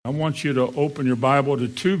want you to open your Bible to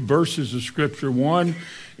two verses of Scripture, one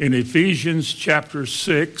in Ephesians chapter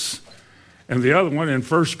 6 and the other one in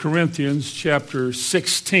 1 Corinthians chapter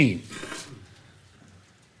 16.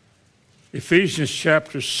 Ephesians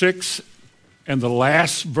chapter 6 and the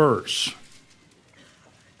last verse.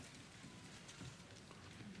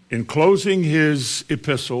 In closing his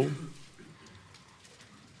epistle,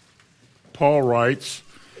 Paul writes,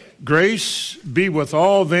 "Grace be with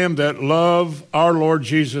all them that love our Lord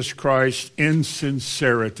Jesus Christ in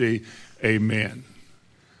sincerity. Amen."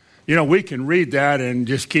 You know, we can read that and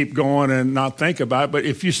just keep going and not think about it, but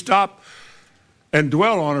if you stop and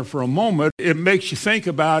dwell on it for a moment, it makes you think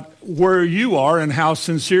about where you are and how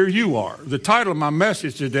sincere you are. The title of my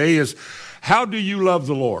message today is, How Do You Love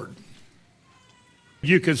the Lord?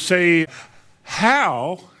 You could say,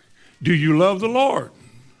 how do you love the Lord?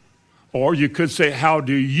 Or you could say, how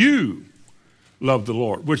do you love the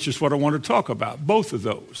Lord? Which is what I want to talk about, both of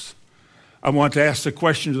those. I want to ask the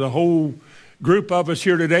question to the whole group of us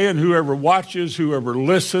here today and whoever watches, whoever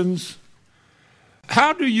listens.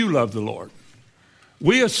 How do you love the Lord?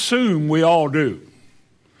 We assume we all do.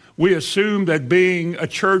 We assume that being a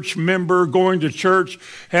church member, going to church,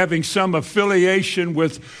 having some affiliation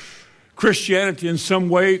with Christianity in some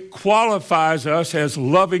way qualifies us as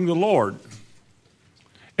loving the Lord.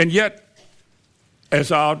 And yet,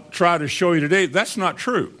 as I'll try to show you today, that's not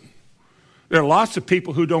true. There are lots of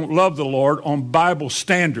people who don't love the Lord on Bible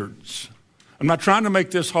standards. I'm not trying to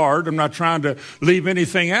make this hard. I'm not trying to leave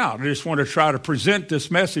anything out. I just want to try to present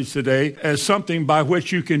this message today as something by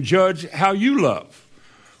which you can judge how you love,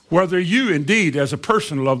 whether you indeed as a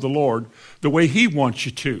person love the Lord the way he wants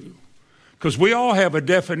you to. Because we all have a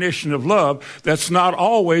definition of love that's not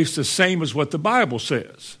always the same as what the Bible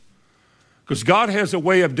says. Because God has a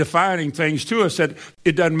way of defining things to us that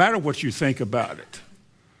it doesn't matter what you think about it.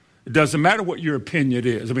 It doesn't matter what your opinion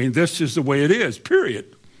is. I mean, this is the way it is,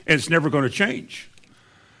 period. And it's never going to change.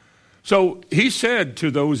 So he said to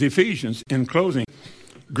those Ephesians in closing,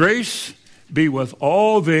 "Grace be with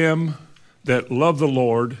all them that love the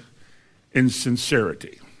Lord in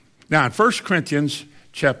sincerity." Now in 1 Corinthians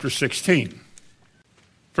chapter 16.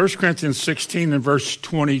 1 Corinthians 16 and verse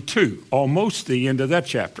 22, almost the end of that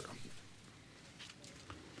chapter.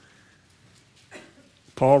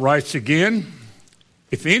 Paul writes again,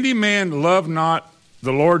 "If any man love not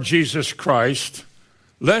the Lord Jesus Christ,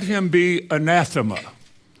 let him be anathema."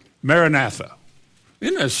 Maranatha.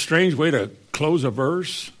 Isn't that a strange way to close a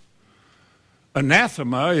verse?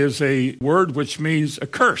 Anathema is a word which means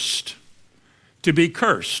accursed, to be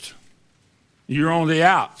cursed. You're on the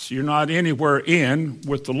outs. You're not anywhere in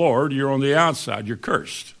with the Lord. You're on the outside. You're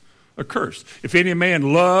cursed. Accursed. If any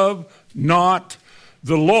man love not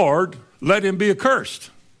the Lord, let him be accursed.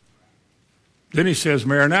 Then he says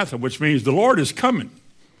Maranatha, which means the Lord is coming.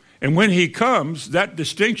 And when he comes, that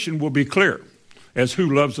distinction will be clear as who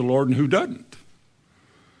loves the Lord and who doesn't.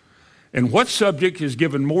 And what subject is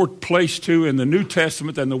given more place to in the New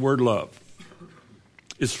Testament than the word love?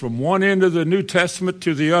 It's from one end of the New Testament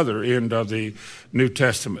to the other end of the New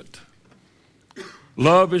Testament.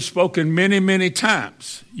 Love is spoken many, many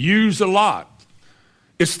times, used a lot.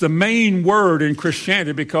 It's the main word in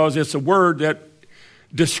Christianity because it's a word that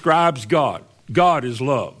describes God. God is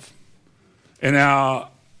love. And now,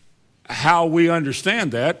 how we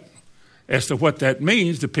understand that as to what that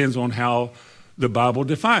means depends on how the Bible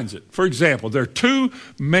defines it. For example, there are two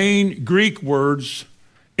main Greek words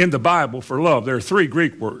in the Bible for love. There are three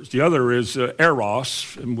Greek words. The other is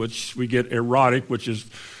eros, in which we get erotic, which is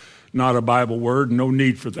not a Bible word, no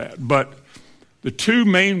need for that. But the two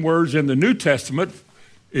main words in the New Testament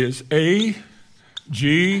is A-G-A-P-E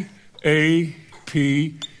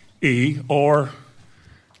or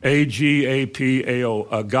A-G-A-P-A-O,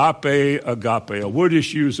 agape, agapeo. We'll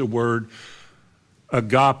just use the word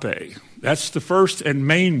agape. That's the first and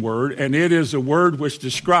main word, and it is a word which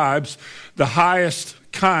describes the highest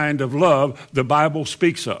kind of love the Bible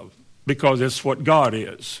speaks of, because it's what God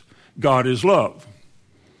is. God is love.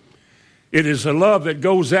 It is a love that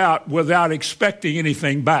goes out without expecting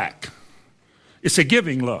anything back. It's a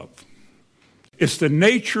giving love. It's the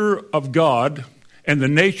nature of God and the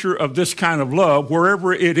nature of this kind of love,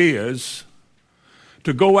 wherever it is,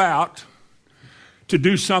 to go out to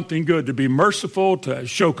do something good, to be merciful, to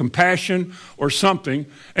show compassion or something,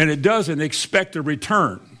 and it doesn't expect a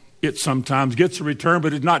return. It sometimes gets a return,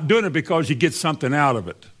 but it's not doing it because you get something out of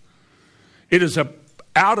it. It is a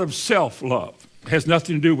out of self love. It has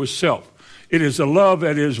nothing to do with self. It is a love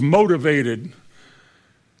that is motivated,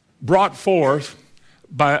 brought forth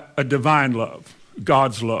by a divine love,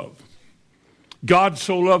 God's love. God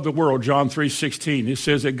so loved the world, John 3:16. It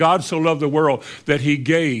says that God so loved the world that he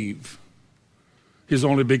gave his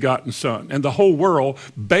only begotten son. And the whole world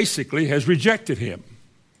basically has rejected him.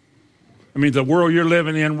 I mean, the world you're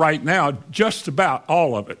living in right now, just about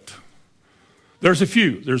all of it. There's a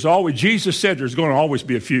few. Jesus said there's going to always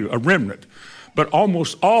be a few, a remnant. But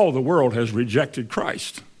almost all the world has rejected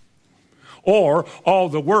Christ. Or all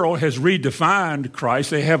the world has redefined Christ.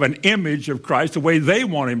 They have an image of Christ the way they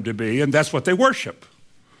want him to be, and that's what they worship.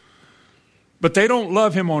 But they don't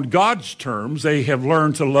love him on God's terms. They have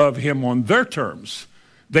learned to love him on their terms.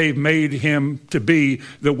 They've made him to be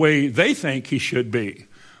the way they think he should be,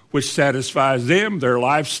 which satisfies them, their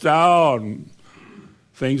lifestyle, and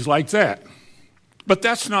things like that. But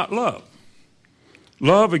that's not love.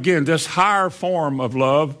 Love, again, this higher form of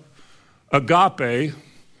love, agape,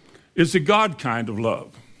 is the God kind of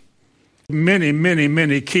love. Many, many,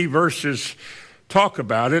 many key verses talk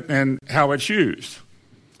about it and how it's used.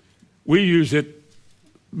 We use it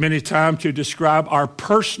many times to describe our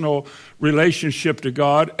personal relationship to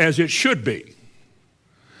God as it should be.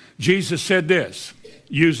 Jesus said this,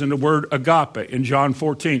 using the word agape in John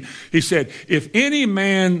 14. He said, if any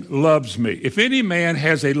man loves me, if any man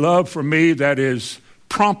has a love for me that is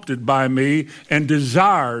prompted by me and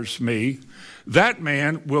desires me, that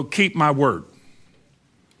man will keep my word.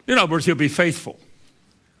 In other words, he'll be faithful.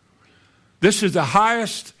 This is the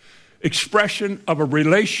highest expression of a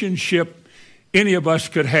relationship any of us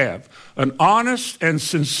could have. An honest and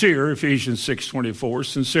sincere, Ephesians 6:24,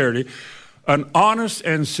 sincerity, an honest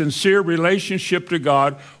and sincere relationship to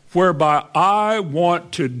God whereby I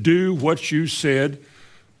want to do what you said,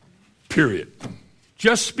 period.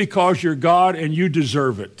 Just because you're God and you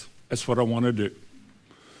deserve it. That's what I want to do.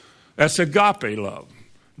 That's agape love.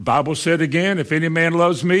 The Bible said again, if any man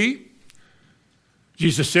loves me,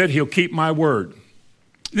 Jesus said he'll keep my word.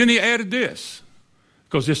 Then he added this,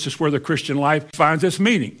 because this is where the Christian life finds its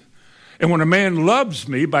meaning. And when a man loves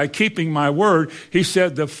me by keeping my word, he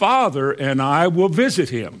said, the Father and I will visit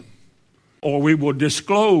him, or we will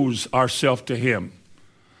disclose ourselves to him.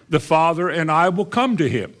 The Father and I will come to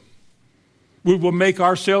him. We will make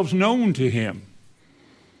ourselves known to him.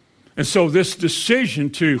 And so this decision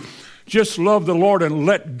to just love the Lord and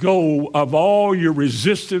let go of all your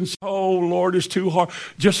resistance. Oh, Lord, it's too hard.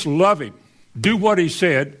 Just love him. Do what he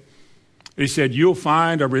said. He said, you'll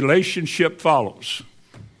find a relationship follows,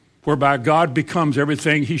 whereby God becomes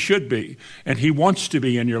everything he should be and he wants to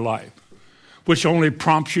be in your life, which only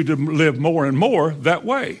prompts you to live more and more that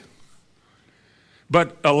way.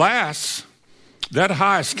 But alas, that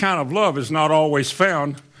highest kind of love is not always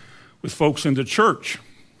found with folks in the church.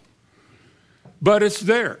 But it's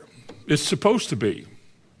there. It's supposed to be.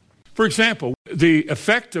 For example, the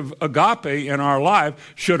effect of agape in our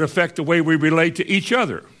life should affect the way we relate to each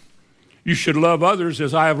other. You should love others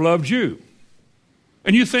as I have loved you.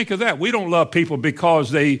 And you think of that. We don't love people because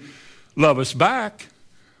they love us back.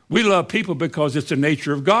 We love people because it's the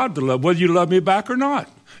nature of God to love, whether you love me back or not.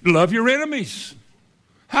 Love your enemies.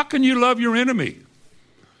 How can you love your enemy?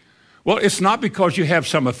 Well, it's not because you have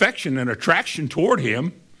some affection and attraction toward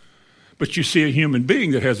him, but you see a human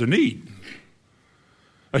being that has a need.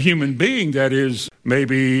 A human being that is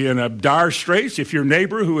maybe in a dire straits. If your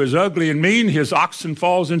neighbor who is ugly and mean, his oxen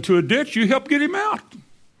falls into a ditch, you help get him out.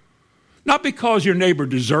 Not because your neighbor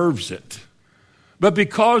deserves it, but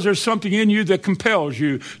because there's something in you that compels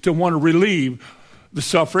you to want to relieve the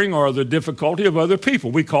suffering or the difficulty of other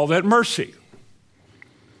people. We call that mercy.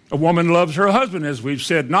 A woman loves her husband, as we've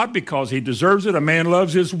said, not because he deserves it. A man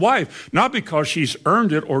loves his wife, not because she's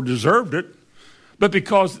earned it or deserved it, but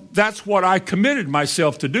because that's what I committed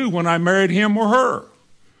myself to do when I married him or her,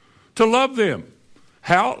 to love them.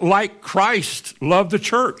 How? Like Christ loved the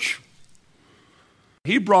church.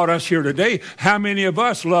 He brought us here today. How many of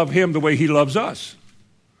us love him the way he loves us?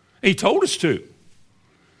 He told us to.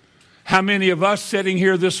 How many of us sitting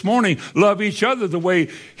here this morning love each other the way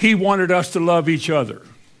he wanted us to love each other?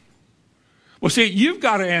 Well, see, you've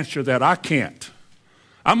got to answer that. I can't.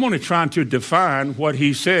 I'm only trying to define what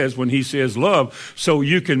he says when he says love, so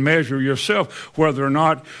you can measure yourself whether or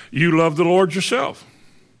not you love the Lord yourself.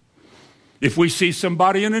 If we see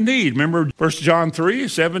somebody in a need, remember 1 John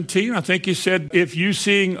 3:17, I think he said, if you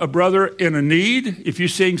seeing a brother in a need, if you're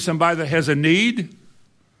seeing somebody that has a need,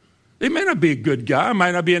 they may not be a good guy,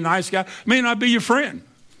 might not be a nice guy, may not be your friend,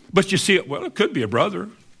 but you see it, well, it could be a brother,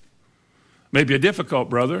 maybe a difficult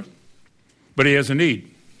brother, but he has a need.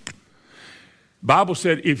 Bible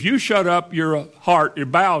said, if you shut up your heart, your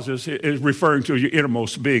bowels is referring to your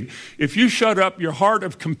innermost being. If you shut up your heart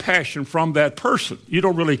of compassion from that person, you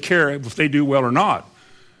don't really care if they do well or not.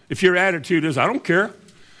 If your attitude is, I don't care,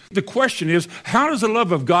 The question is, how does the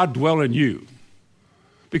love of God dwell in you?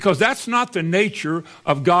 Because that's not the nature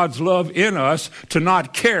of God's love in us, to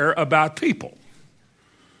not care about people.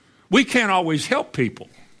 We can't always help people.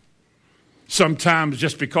 Sometimes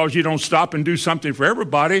just because you don't stop and do something for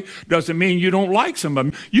everybody doesn't mean you don't like some of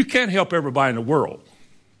them. You can't help everybody in the world.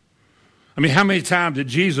 I mean, how many times did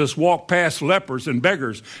Jesus walk past lepers and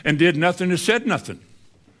beggars and did nothing and said nothing?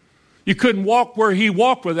 You couldn't walk where he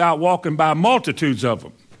walked without walking by multitudes of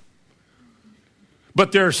them.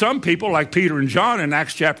 But there are some people like Peter and John in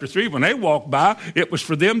Acts chapter 3, when they walked by, it was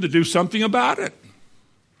for them to do something about it.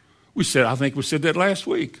 I think we said that last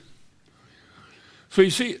week. So you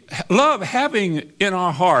see, love having in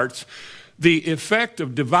our hearts the effect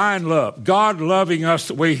of divine love, God loving us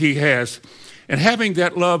the way he has, and having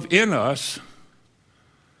that love in us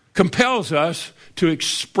compels us to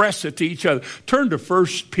express it to each other. Turn to 1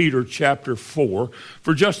 Peter chapter 4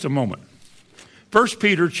 for just a moment. 1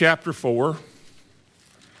 Peter chapter 4,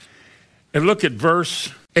 and look at verse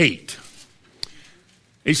 8.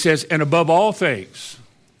 He says, and above all things,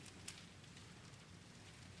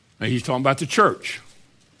 now he's talking about the church.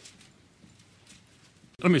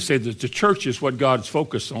 Let me say that the church is what God's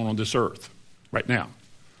focused on this earth right now.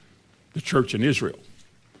 The church in Israel.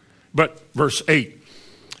 But verse 8,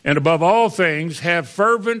 and above all things, have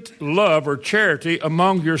fervent love or charity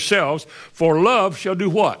among yourselves, for love shall do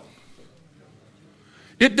what?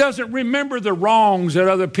 It doesn't remember the wrongs that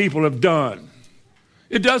other people have done.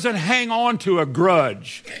 It doesn't hang on to a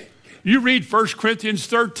grudge. You read 1 Corinthians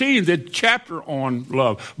 13, the chapter on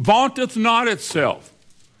love. Vaunteth not itself.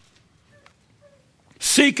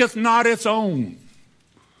 Seeketh not its own.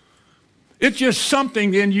 It's just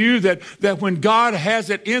something in you that when God has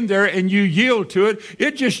it in there and you yield to it,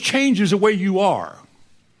 it just changes the way you are.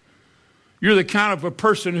 You're the kind of a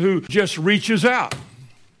person who just reaches out.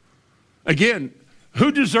 Again,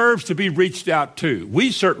 who deserves to be reached out to?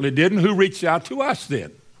 We certainly didn't. Who reached out to us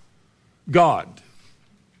then? God.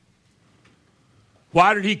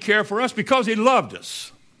 Why did he care for us? Because he loved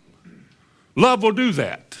us. Love will do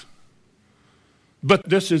that. But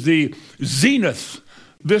this is the zenith.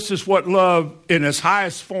 This is what love in its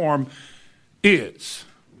highest form is.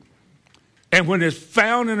 And when it's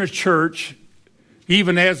found in a church,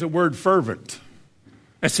 even as the word fervent,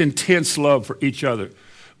 that's intense love for each other.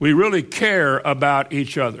 We really care about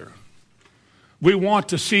each other. We want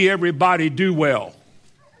to see everybody do well.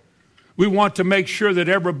 We want to make sure that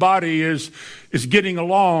everybody is getting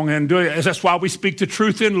along and doing it. That's why we speak the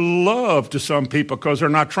truth in love to some people, because they're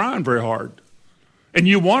not trying very hard. And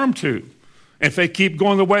you want them to. If they keep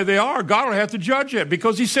going the way they are, God will have to judge it,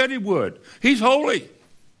 because he said he would. He's holy.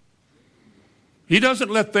 He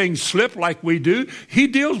doesn't let things slip like we do. He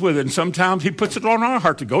deals with it, and sometimes he puts it on our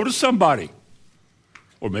heart to go to somebody.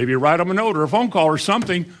 Or maybe write them a note or a phone call or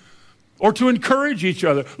something, or to encourage each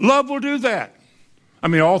other. Love will do that. I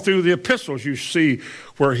mean, all through the epistles you see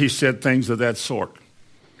where he said things of that sort.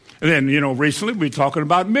 And then, recently we're talking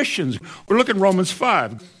about missions. We're looking at Romans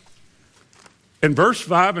 5. In verse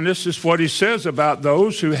 5, and this is what he says about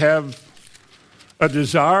those who have a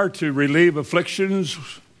desire to relieve afflictions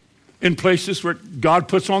in places where God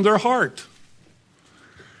puts on their heart.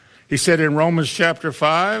 He said in Romans chapter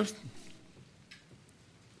 5,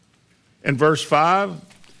 in verse 5,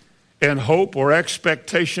 and hope or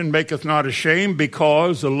expectation maketh not ashamed,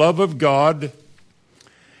 because the love of God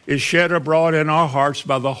is shed abroad in our hearts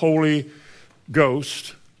by the Holy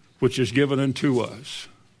Ghost, which is given unto us.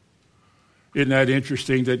 Isn't that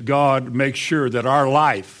interesting that God makes sure that our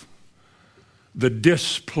life, the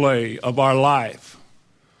display of our life,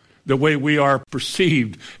 the way we are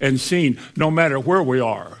perceived and seen, no matter where we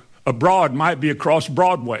are. Abroad might be across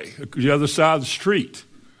Broadway, the other side of the street.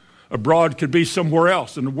 Abroad could be somewhere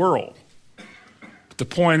else in the world. But the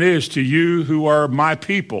point is, to you who are my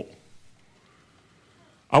people,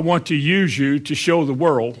 I want to use you to show the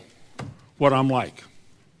world what I'm like.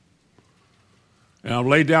 And I'll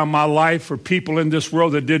lay down my life for people in this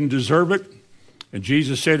world that didn't deserve it. And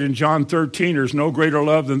Jesus said in John 13, there's no greater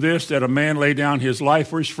love than this, that a man lay down his life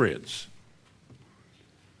for his friends.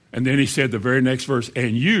 And then he said the very next verse,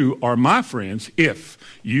 and you are my friends if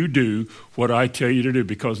you do what I tell you to do,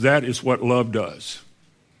 because that is what love does.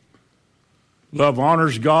 Love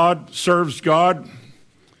honors God, serves God,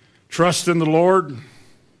 trusts in the Lord,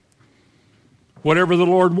 whatever the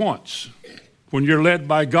Lord wants. When you're led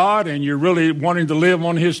by God and you're really wanting to live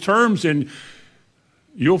on his terms, and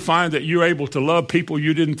you'll find that you're able to love people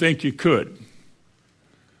you didn't think you could.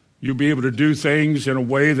 You'll be able to do things in a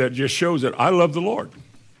way that just shows that I love the Lord.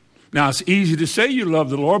 Now, it's easy to say you love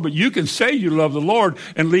the Lord, but you can say you love the Lord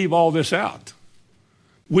and leave all this out.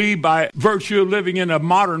 We, by virtue of living in a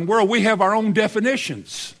modern world, we have our own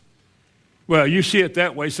definitions. Well, you see it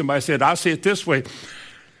that way. Somebody said, I see it this way.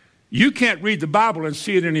 You can't read the Bible and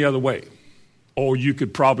see it any other way. Or you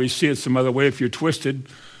could probably see it some other way if you're twisted.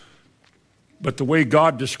 But the way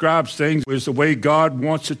God describes things is the way God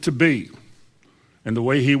wants it to be and the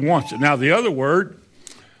way he wants it. Now, the other word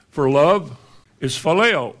for love is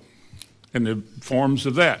phileo, and the forms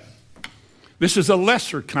of that. This is a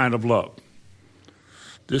lesser kind of love.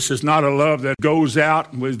 This is not a love that goes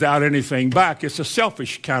out without anything back. It's a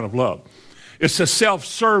selfish kind of love. It's a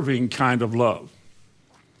self-serving kind of love.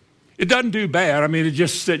 It doesn't do bad. I mean, it's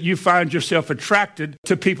just that you find yourself attracted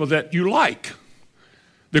to people that you like.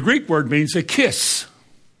 The Greek word means a kiss.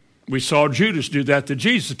 We saw Judas do that to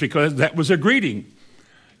Jesus because that was a greeting.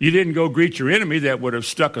 You didn't go greet your enemy that would have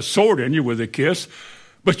stuck a sword in you with a kiss,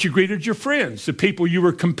 but you greeted your friends, the people you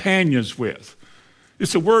were companions with.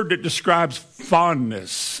 It's a word that describes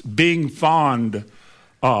fondness, being fond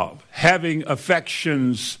of, having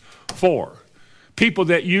affections for. People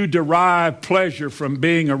that you derive pleasure from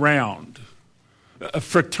being around. A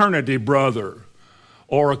fraternity brother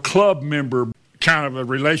or a club member, kind of a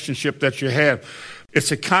relationship that you have.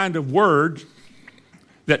 It's a kind of word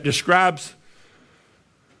that describes,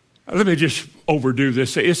 let me just overdo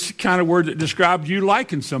this. It's the kind of word that describes you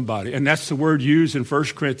liking somebody. And that's the word used in 1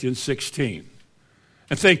 Corinthians 16.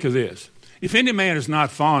 And think of this. If any man is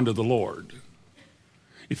not fond of the Lord,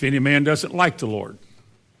 if any man doesn't like the Lord,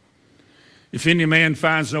 if any man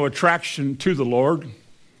finds no attraction to the Lord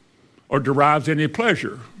or derives any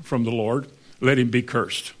pleasure from the Lord, let him be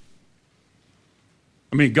cursed.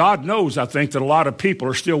 I mean, God knows, I think, that a lot of people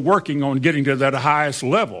are still working on getting to that highest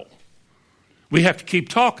level. We have to keep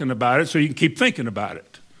talking about it so you can keep thinking about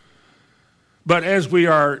it. But as we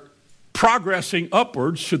are progressing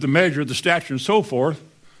upwards to the measure of the stature and so forth,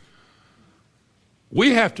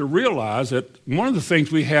 we have to realize that one of the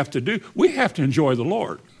things we have to do, we have to enjoy the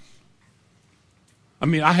Lord. I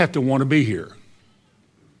mean, I have to want to be here.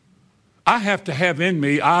 I have to have in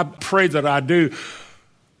me, I pray that I do,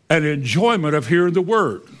 an enjoyment of hearing the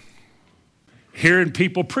word, hearing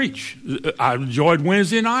people preach. I enjoyed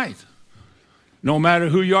Wednesday night. No matter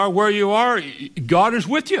who you are, where you are, God is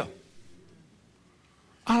with you.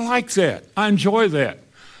 I like that. I enjoy that.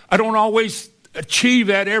 I don't always achieve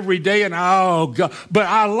that every day, and oh God, but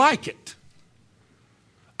I like it.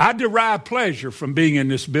 I derive pleasure from being in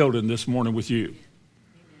this building this morning with you.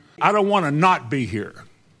 I don't want to not be here.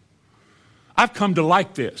 I've come to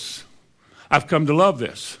like this. I've come to love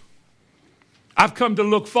this. I've come to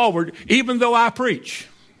look forward, even though I preach.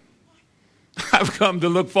 I've come to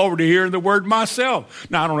look forward to hearing the word myself.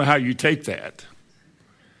 Now, I don't know how you take that,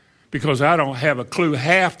 because I don't have a clue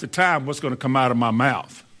half the time what's going to come out of my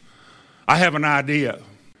mouth. I have an idea,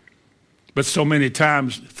 but so many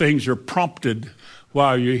times things are prompted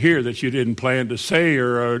while you're here that you didn't plan to say,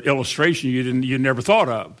 or an illustration you never thought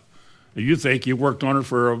of. You think you worked on it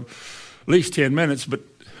for at least 10 minutes, but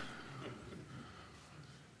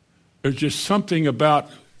there's just something about,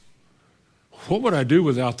 what would I do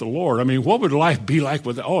without the Lord? I mean, what would life be like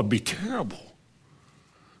without? Oh, it'd be terrible.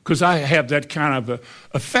 Because I have that kind of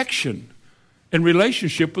affection and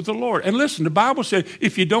relationship with the Lord. And listen, the Bible said,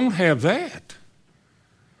 if you don't have that,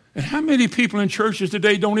 and how many people in churches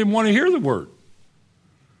today don't even want to hear the word?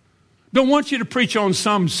 Don't want you to preach on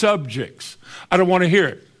some subjects. I don't want to hear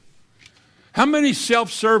it. How many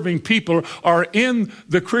self-serving people are in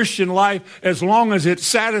the Christian life as long as it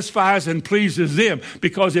satisfies and pleases them?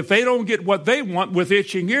 Because if they don't get what they want with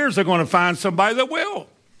itching ears, they're going to find somebody that will.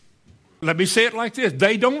 Let me say it like this.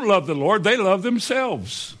 They don't love the Lord. They love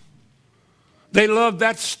themselves. They love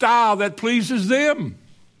that style that pleases them.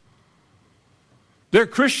 They're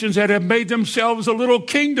Christians that have made themselves a little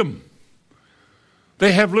kingdom.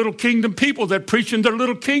 They have little kingdom people that preach in their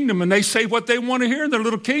little kingdom, and they say what they want to hear in their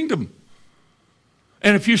little kingdom.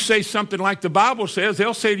 And if you say something like the Bible says,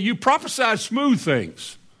 they'll say to you, prophesy smooth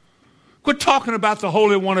things. Quit talking about the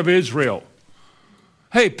Holy One of Israel.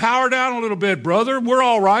 Hey, power down a little bit, brother. We're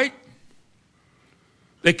all right.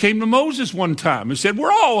 They came to Moses one time and said,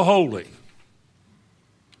 we're all holy.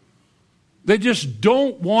 They just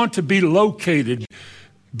don't want to be located,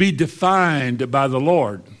 be defined by the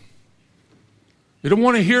Lord. They don't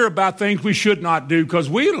want to hear about things we should not do because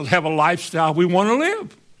we have a lifestyle we want to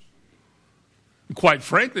live. Quite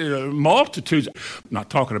frankly, multitudes, I'm not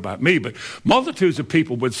talking about me, but multitudes of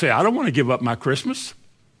people would say, I don't want to give up my Christmas.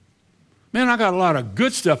 Man, I got a lot of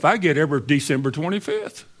good stuff I get every December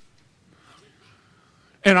 25th.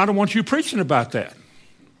 And I don't want you preaching about that.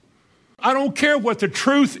 I don't care what the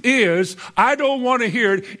truth is. I don't want to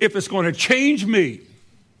hear it if it's going to change me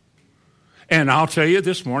And I'll tell you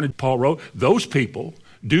this morning, Paul wrote, those people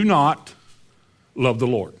do not love the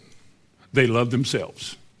Lord. They love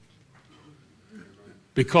themselves.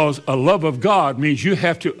 Because a love of God means you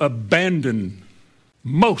have to abandon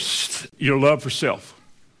most your love for self.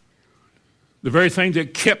 The very thing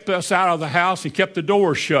that kept us out of the house and kept the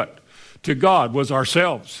door shut to God was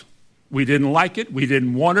ourselves. We didn't like it. We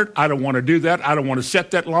didn't want it. I don't want to do that. I don't want to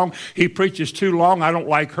sit that long. He preaches too long. I don't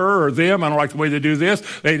like her or them. I don't like the way they do this.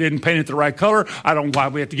 They didn't paint it the right color. I don't know why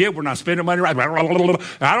we have to get. We're not spending money right.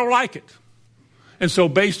 I don't like it. And so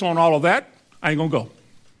based on all of that, I ain't going to go.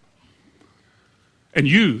 And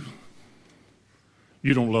you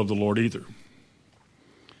don't love the Lord either.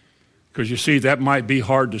 Because you see, that might be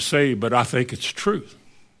hard to say, but I think it's true.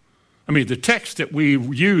 I mean, the text that we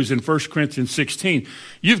use in 1 Corinthians 16,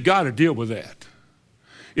 you've got to deal with that.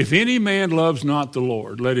 If any man loves not the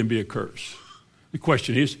Lord, let him be accursed. The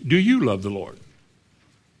question is, do you love the Lord?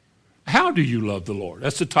 How do you love the Lord?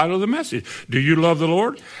 That's the title of the message. Do you love the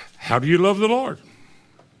Lord? How do you love the Lord?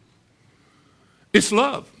 It's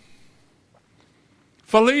love.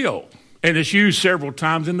 Phileo. And it's used several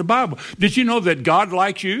times in the Bible. Did you know that God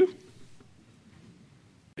likes you?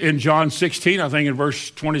 In John 16, I think in verse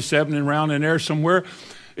 27 and around in there somewhere,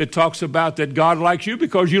 it talks about that God likes you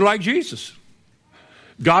because you like Jesus.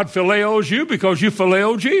 God phileos you because you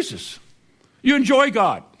phileo Jesus. You enjoy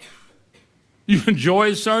God. You enjoy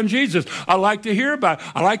his son Jesus. I like to hear about it.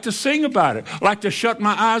 I like to sing about it. I like to shut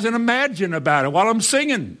my eyes and imagine about it while I'm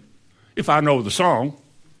singing, if I know the song.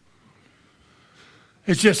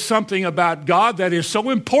 It's just something about God that is so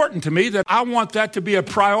important to me that I want that to be a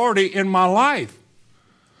priority in my life.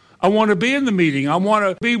 I want to be in the meeting. I want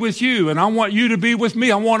to be with you, and I want you to be with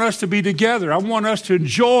me. I want us to be together. I want us to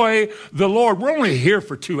enjoy the Lord. We're only here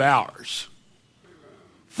for 2 hours,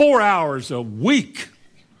 4 hours a week.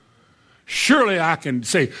 Surely I can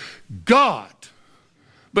say, God.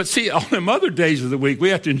 But see, on them other days of the week, we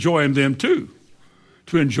have to enjoy them too,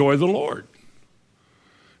 to enjoy the Lord,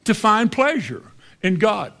 to find pleasure in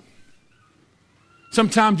God.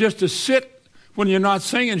 Sometimes just to sit when you're not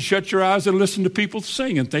singing, shut your eyes and listen to people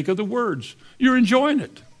sing and think of the words. You're enjoying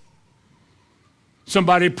it.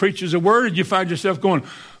 Somebody preaches a word and you find yourself going,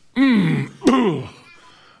 ooh,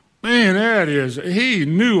 man, that is, he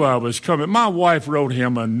knew I was coming. My wife wrote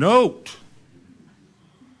him a note.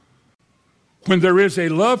 When there is a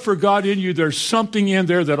love for God in you, there's something in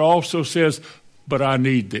there that also says, but I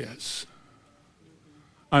need this.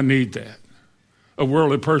 I need that. A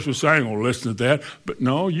worldly person would say, I ain't going to listen to that. But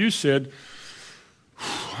no, you said,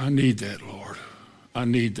 I need that, Lord. I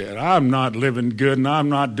need that. I'm not living good and I'm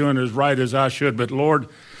not doing as right as I should, but Lord,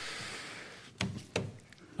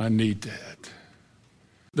 I need that.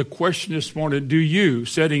 The question this morning, do you,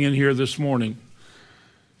 sitting in here this morning,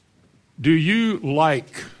 do you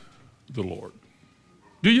like the Lord?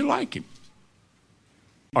 Do you like him?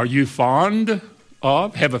 Are you fond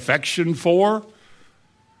of, have affection for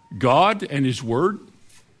God and his word?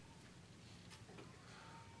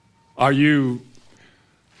 Are you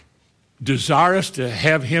desirous to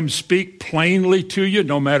have him speak plainly to you,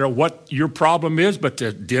 no matter what your problem is, but to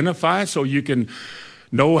identify so you can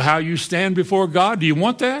know how you stand before God? Do you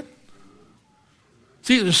want that?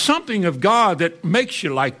 See, there's something of God that makes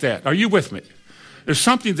you like that. Are you with me? There's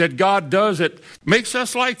something that God does that makes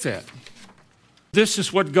us like that. This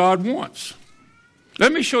is what God wants.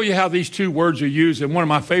 Let me show you how these two words are used in one of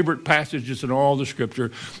my favorite passages in all the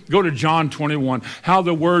scripture. Go to John 21, how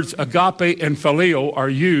the words agape and phileo are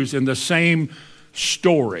used in the same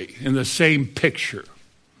story, in the same picture.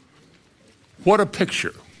 What a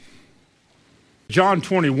picture. John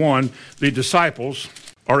 21, the disciples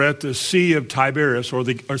are at the Sea of Tiberias,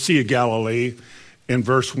 or Sea of Galilee, in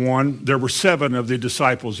verse 1. There were 7 of the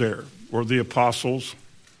disciples there, or the apostles.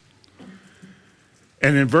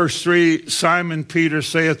 And in verse 3, Simon Peter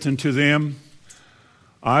saith unto them,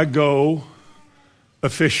 I go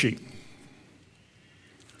a-fishing.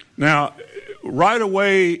 Now, right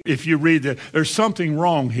away, if you read that, there's something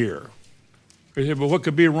wrong here. You say, but what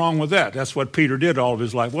could be wrong with that? That's what Peter did all of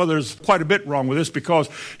his life. Well, there's quite a bit wrong with this because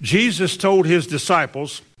Jesus told his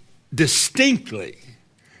disciples distinctly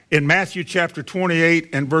in Matthew chapter 28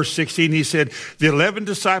 and verse 16, he said, the 11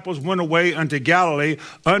 disciples went away unto Galilee,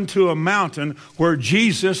 unto a mountain where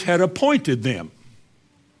Jesus had appointed them.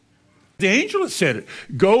 The angel had said it,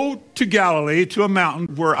 go to Galilee to a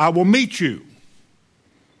mountain where I will meet you.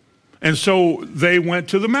 And so they went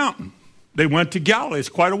to the mountain. They went to Galilee. It's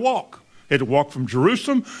quite a walk. They had to walk from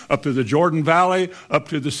Jerusalem up to the Jordan Valley, up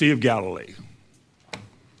to the Sea of Galilee.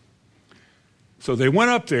 So they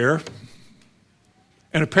went up there.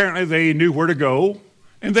 And apparently they knew where to go,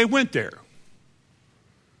 and they went there.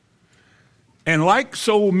 And like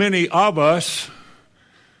so many of us,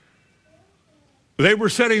 they were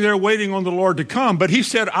sitting there waiting on the Lord to come, but he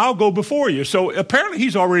said, I'll go before you. So apparently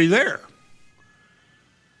he's already there.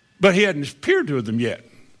 But he hadn't appeared to them yet.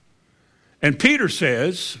 And Peter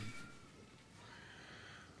says,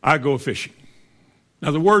 I go fishing.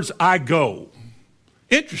 Now the words I go,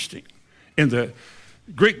 interesting. In the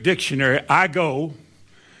Greek dictionary, I go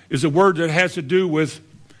is a word that has to do with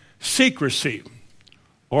secrecy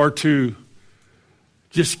or to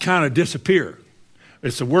just kind of disappear.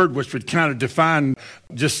 It's a word which would kind of define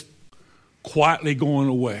just quietly going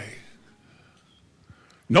away.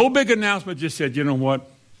 No big announcement, just said, you know what?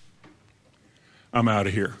 I'm out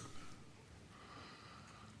of here.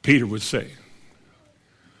 Peter would say,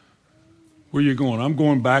 where are you going? I'm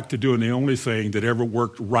going back to doing the only thing that ever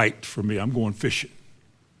worked right for me. I'm going fishing.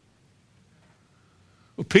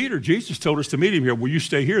 Well, Peter, Jesus told us to meet him here. Will you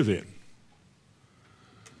stay here then?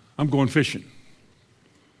 I'm going fishing.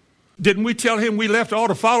 Didn't we tell him we left all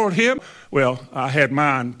to follow him? Well, I had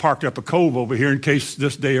mine parked up a cove over here in case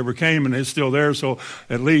this day ever came, and it's still there, so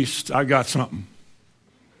at least I got something.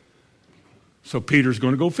 So Peter's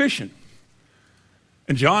going to go fishing.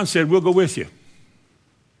 And John said, we'll go with you.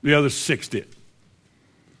 The other 6 did.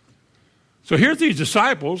 So here's these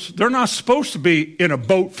disciples. They're not supposed to be in a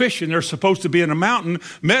boat fishing. They're supposed to be in a mountain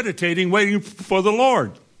meditating, waiting for the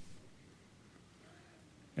Lord.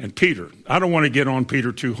 And Peter, I don't want to get on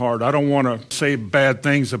Peter too hard. I don't want to say bad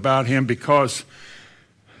things about him because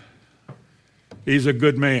he's a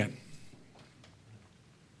good man.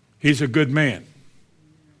 He's a good man.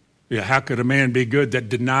 Yeah, how could a man be good that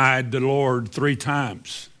denied the Lord 3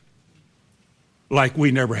 times like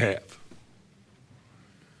we never have?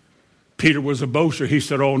 Peter was a boaster. He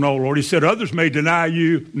said, oh no, Lord. He said, others may deny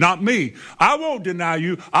you, not me. I won't deny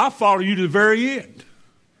you. I'll follow you to the very end.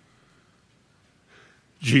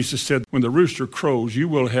 Jesus said, when the rooster crows, you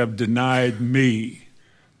will have denied me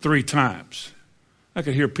 3 times. I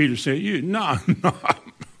could hear Peter say, not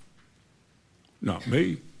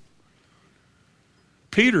me.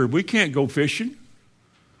 Peter, we can't go fishing.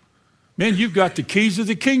 Man, you've got the keys of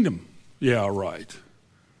the kingdom. Yeah, right.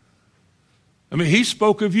 I mean, he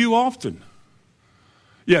spoke of you often.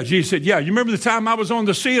 Yeah, Jesus said, yeah, you remember the time I was on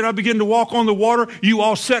the sea and I began to walk on the water? You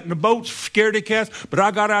all sat in the boat, scared to cast, but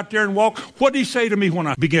I got out there and walked. What did he say to me when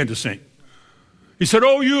I began to sink? He said,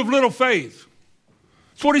 oh, you have little faith.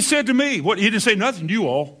 That's what he said to me. He didn't say nothing to you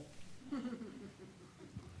all.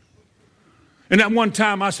 And that one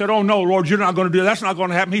time I said, oh, no, Lord, you're not going to do that. That's not going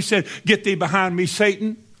to happen. He said, get thee behind me,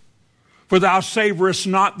 Satan. For thou savorest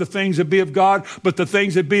not the things that be of God, but the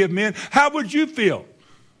things that be of men. How would you feel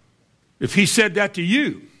if he said that to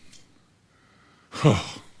you?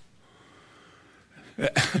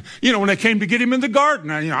 You know, when they came to get him in the garden,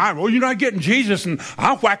 well, you're not getting Jesus, and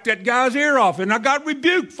I whacked that guy's ear off, and I got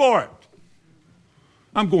rebuked for it.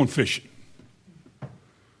 I'm going fishing.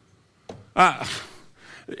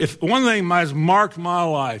 If one thing has marked my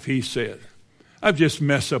life, he said, I've just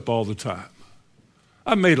messed up all the time.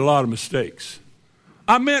 I made a lot of mistakes.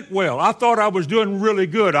 I meant well. I thought I was doing really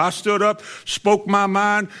good. I stood up, spoke my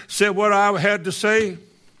mind, said what I had to say.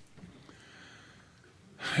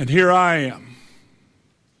 And here I am.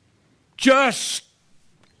 Just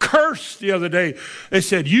cursed the other day. They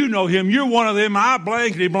said, you know him. You're one of them. I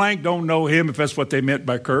blankety blank don't know him, if that's what they meant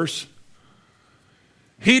by curse.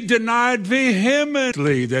 He denied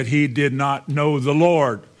vehemently that he did not know the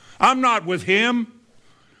Lord. I'm not with him.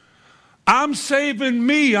 I'm saving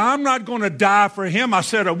me. I'm not going to die for him. I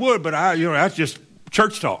said I would, but that's just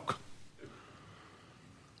church talk.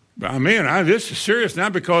 But I mean, this is serious now,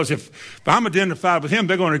 because if I'm identified with him,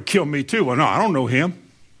 they're going to kill me too. Well, no, I don't know him.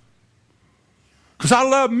 Because I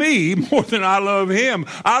love me more than I love him.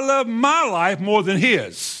 I love my life more than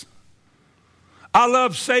his. I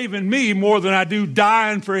love saving me more than I do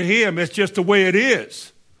dying for him. It's just the way it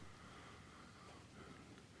is.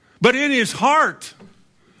 But in his heart,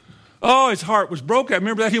 his heart was broken. I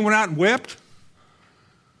remember that he went out and wept.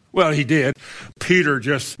 Well, he did. Peter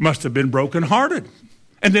just must have been brokenhearted.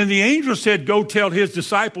 And then the angel said, go tell his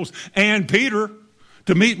disciples and Peter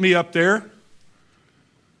to meet me up there.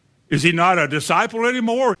 Is he not a disciple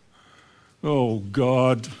anymore? Oh,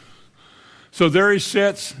 God. So there he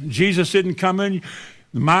sits. Jesus isn't coming.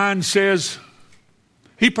 The mind says,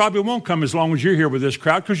 he probably won't come as long as you're here with this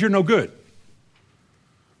crowd, because you're no good.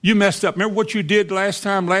 You messed up. Remember what you did last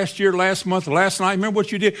time, last year, last month, last night? Remember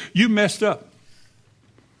what you did? You messed up.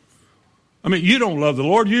 I mean, you don't love the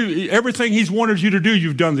Lord. Everything he's wanted you to do,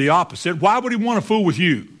 you've done the opposite. Why would he want to fool with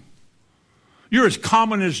you? You're as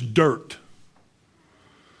common as dirt.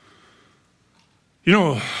 You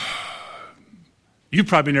know, You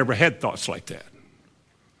probably never had thoughts like that.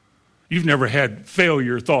 You've never had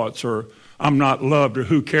failure thoughts or I'm not loved or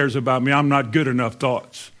who cares about me, I'm not good enough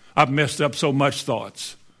thoughts. I've messed up so much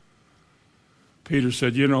thoughts. Peter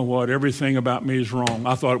said, you know what, everything about me is wrong.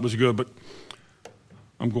 I thought it was good, but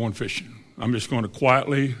I'm going fishing. I'm just going to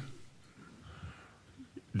quietly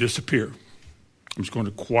disappear. I'm just going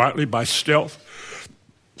to quietly, by stealth,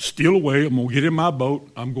 steal away. I'm going to get in my boat.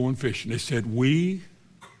 I'm going fishing. They said, we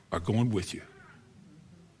are going with you.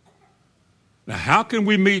 Now, how can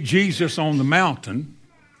we meet Jesus on the mountain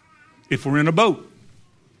if we're in a boat?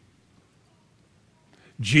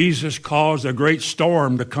 Jesus caused a great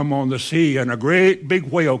storm to come on the sea, and a great big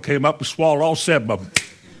whale came up and swallowed all 7 of them.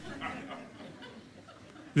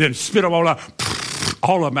 Then spit them all of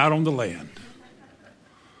them out on the land.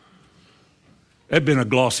 That'd been a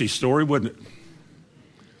glossy story, wouldn't it?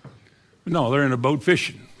 No, they're in a boat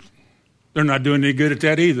fishing. They're not doing any good at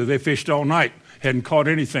that either. They fished all night, hadn't caught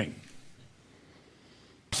anything.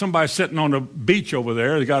 Somebody sitting on the beach over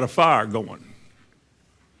there, they got a fire going.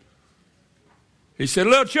 He said,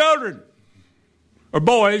 little children, or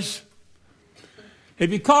boys,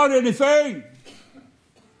 have you caught anything?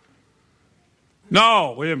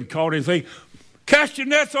 No, we haven't caught anything. Cast your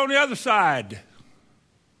nets on the other side.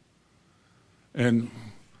 And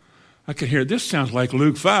I could hear, this sounds like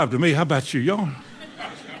Luke 5 to me. How about you, y'all?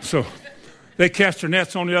 So they cast their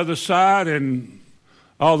nets on the other side, and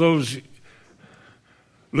all those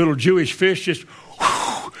little Jewish fish just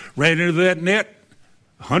ran into that net.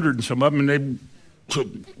 100 and some of them, and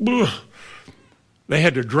they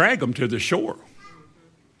had to drag them to the shore.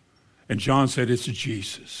 And John said, it's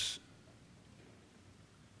Jesus.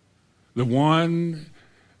 The one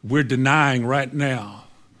we're denying right now.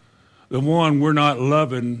 The one we're not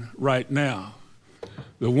loving right now.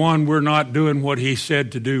 The one we're not doing what he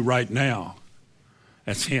said to do right now.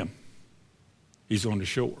 That's him. He's on the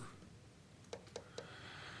shore.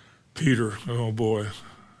 Peter, oh boy.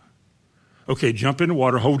 Okay, jump in the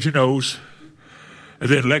water, hold your nose, and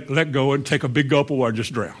then let go and take a big gulp of water,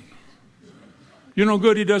 just drown. You know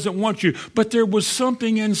good, he doesn't want you. But there was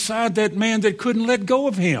something inside that man that couldn't let go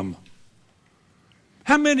of him.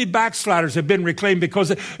 How many backsliders have been reclaimed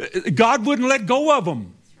because God wouldn't let go of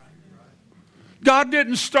them? God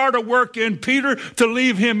didn't start a work in Peter to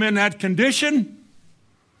leave him in that condition.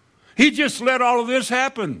 He just let all of this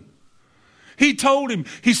happen. He told him,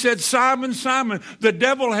 he said, Simon, Simon, the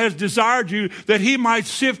devil has desired you that he might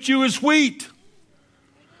sift you as wheat.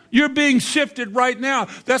 You're being sifted right now.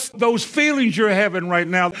 That's those feelings you're having right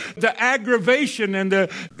now. The aggravation and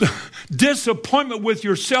the disappointment with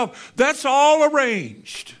yourself, that's all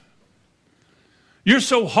arranged. You're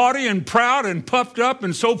so haughty and proud and puffed up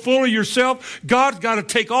and so full of yourself. God's got to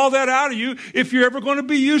take all that out of you if you're ever going to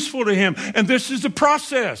be useful to him. And this is the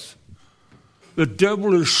process. The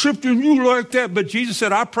devil is sifting you like that. But Jesus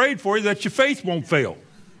said, I prayed for you that your faith won't fail.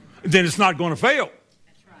 Then it's not going to fail.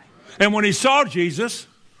 That's right. And when he saw Jesus,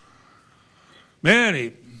 man,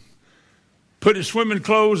 he put his swimming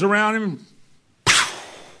clothes around him,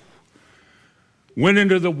 went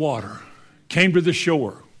into the water, came to the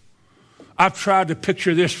shore. I've tried to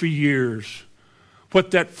picture this for years,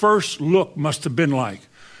 what that first look must have been like.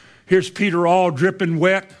 Here's Peter all dripping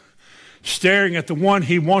wet, staring at the one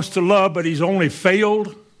he wants to love, but he's only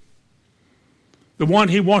failed. The one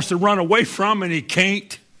he wants to run away from, and he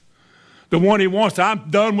can't. The one he wants to, I'm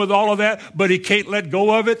done with all of that, but he can't let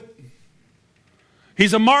go of it.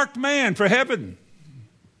 He's a marked man for heaven.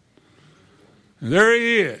 And there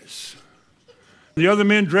he is. The other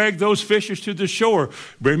men dragged those fishers to the shore.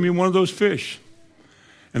 Bring me one of those fish.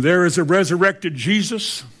 And there is a resurrected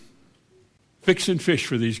Jesus fixing fish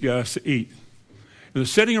for these guys to eat. And they're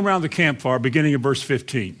sitting around the campfire, beginning of verse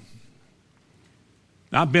 15.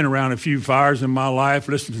 Now, I've been around a few fires in my life,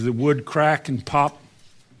 listened to the wood crack and pop.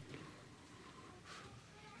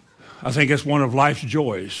 I think it's one of life's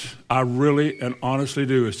joys. I really and honestly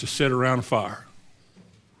do, is to sit around a fire.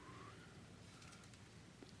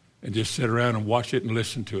 And just sit around and watch it and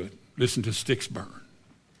listen to it. Listen to sticks burn.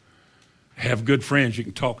 Have good friends you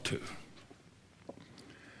can talk to.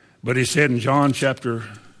 But he said in John chapter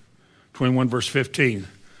 21, verse 15,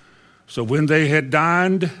 so when they had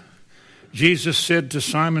dined, Jesus said to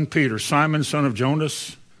Simon Peter, Simon, son of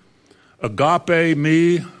Jonas, agape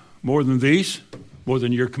me more than these, more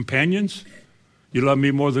than your companions? You love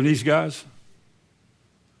me more than these guys?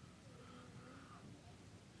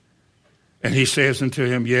 And he says unto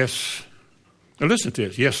him, yes. Now listen to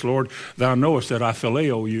this. Yes, Lord, thou knowest that I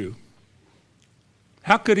phileo you.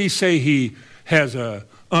 How could he say he has an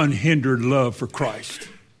unhindered love for Christ?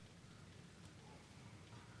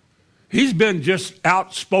 He's been just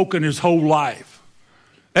outspoken his whole life.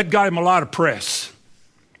 That got him a lot of press,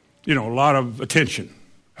 a lot of attention.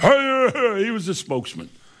 He was the spokesman.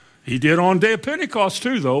 He did on day of Pentecost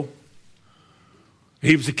too, though.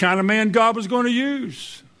 He was the kind of man God was going to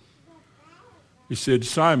use. He said,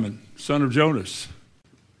 Simon, son of Jonas,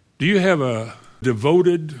 do you have a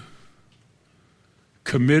devoted,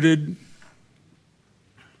 committed,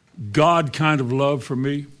 God kind of love for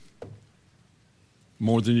me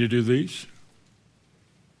more than you do these?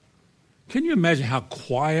 Can you imagine how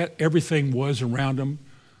quiet everything was around him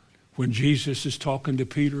when Jesus is talking to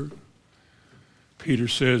Peter? Peter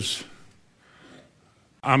says,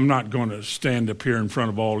 I'm not going to stand up here in front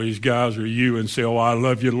of all these guys or you and say, oh, I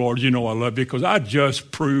love you, Lord. You know I love you, because I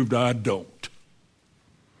just proved I don't.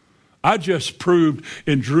 I just proved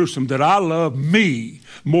in Jerusalem that I love me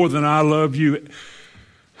more than I love you.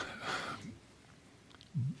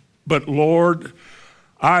 But Lord,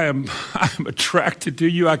 I'm attracted to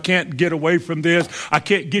you. I can't get away from this. I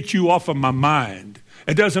can't get you off of my mind.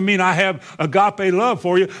 It doesn't mean I have agape love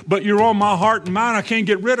for you, but you're on my heart and mind. I can't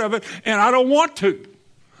get rid of it, and I don't want to.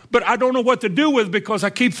 But I don't know what to do with it because I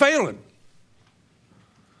keep failing.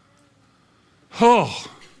 Oh.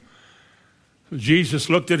 Jesus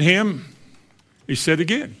looked at him. He said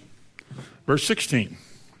again, verse 16.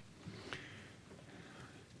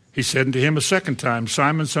 He said unto him a second time,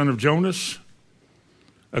 Simon, son of Jonas,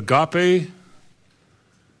 agape,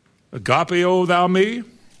 o thou me?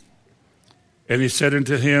 And he said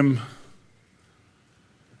unto him,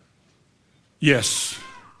 yes,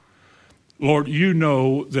 Lord, you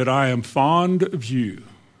know that I am fond of you,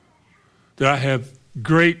 that I have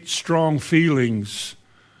great, strong feelings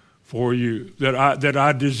for you, that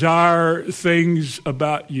I desire things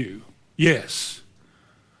about you. Yes.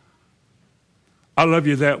 I love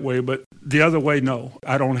you that way, but the other way, no.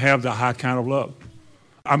 I don't have the high kind of love.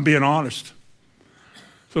 I'm being honest.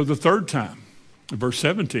 So the third time, verse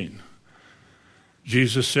 17,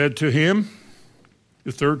 Jesus said to him,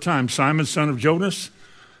 the third time, Simon, son of Jonas,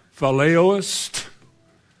 phaleoist,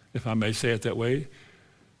 if I may say it that way,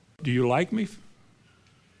 do you like me?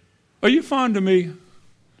 Are you fond of me?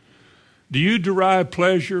 Do you derive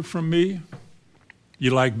pleasure from me?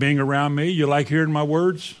 You like being around me? You like hearing my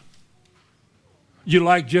words? You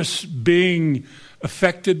like just being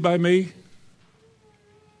affected by me?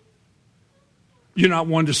 You're not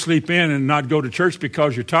one to sleep in and not go to church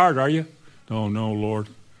because you're tired, are you? Oh, no, Lord.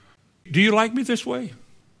 Do you like me this way?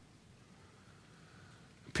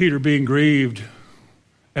 Peter, being grieved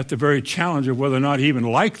at the very challenge of whether or not he even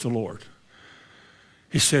liked the Lord,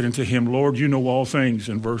 he said unto him, Lord, you know all things.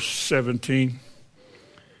 In verse 17,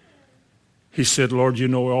 he said, Lord, you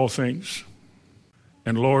know all things.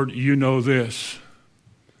 And Lord, you know this,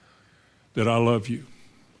 that I love you.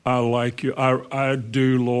 I like you. I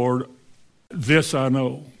do, Lord. This I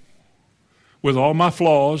know. With all my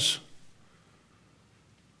flaws,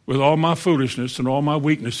 with all my foolishness and all my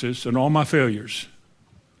weaknesses and all my failures,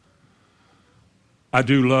 I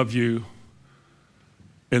do love you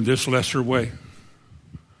in this lesser way.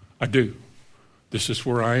 I do. This is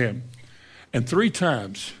where I am. And 3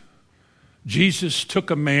 times, Jesus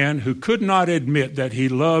took a man who could not admit that he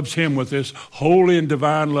loves him with this holy and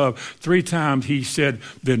divine love. 3 times he said,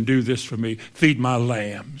 then do this for me. Feed my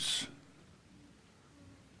lambs.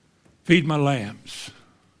 Feed my lambs.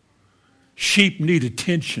 Sheep need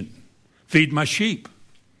attention. Feed my sheep.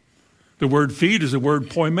 The word feed is the word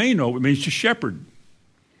poimeno. It means to shepherd.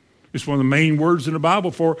 It's one of the main words in the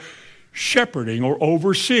Bible for shepherding or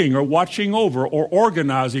overseeing or watching over or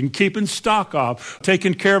organizing, keeping stock of,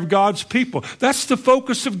 taking care of God's people. That's the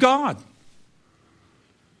focus of God.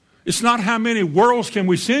 It's not how many worlds can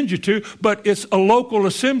we send you to, but it's a local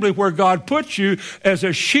assembly where God puts you as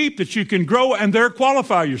a sheep that you can grow and there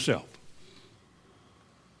qualify yourself.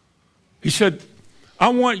 He said, I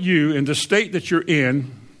want you in the state that you're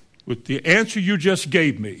in with the answer you just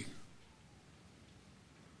gave me.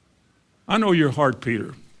 I know your heart,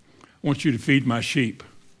 Peter. I want you to feed my sheep.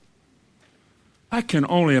 I can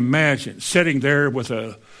only imagine sitting there with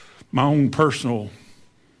my own personal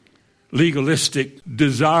legalistic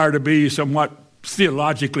desire to be somewhat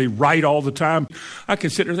theologically right all the time. I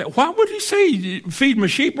can sit there and say, why would he say feed my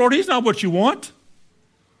sheep, Lord? He's not what you want.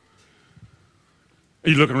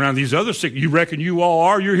 You're looking around these other sick. You reckon you all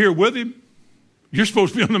are? You're here with him. You're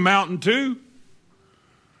supposed to be on the mountain too.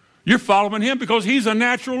 You're following him because he's a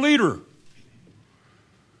natural leader.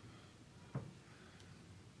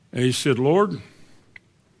 And he said, Lord,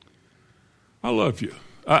 I love you.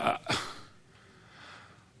 I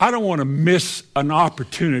don't want to miss an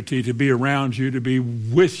opportunity to be around you, to be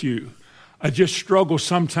with you. I just struggle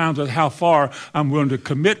sometimes with how far I'm willing to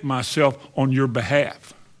commit myself on your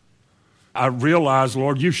behalf. I realize,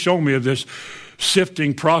 Lord, you've shown me of this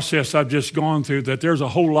sifting process I've just gone through, that there's a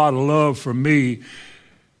whole lot of love for me,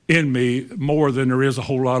 in me, more than there is a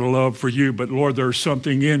whole lot of love for you. But Lord, there's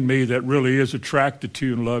something in me that really is attracted to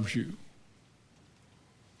you and loves you.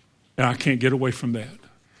 And I can't get away from that.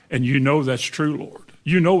 And you know that's true, Lord.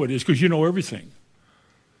 You know it is, because you know everything.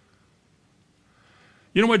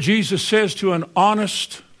 You know what Jesus says to an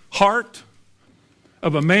honest heart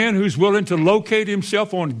of a man who's willing to locate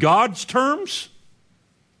himself on God's terms?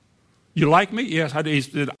 You like me? Yes, I do. He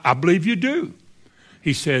said, I believe you do.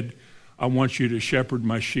 He said, I want you to shepherd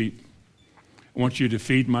my sheep. I want you to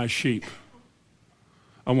feed my sheep.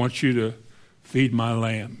 I want you to feed my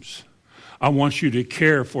lambs. I want you to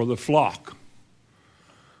care for the flock.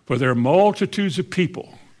 For there are multitudes of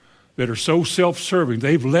people that are so self-serving,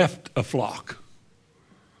 they've left a flock.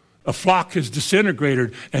 A flock has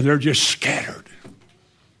disintegrated and they're just scattered.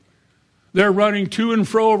 They're running to and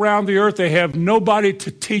fro around the earth. They have nobody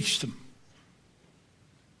to teach them.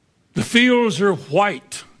 The fields are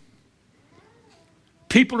white.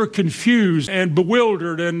 People are confused and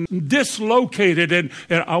bewildered and dislocated, and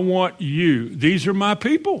I want you. These are my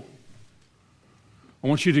people. I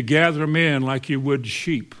want you to gather them in like you would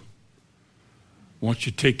sheep. I want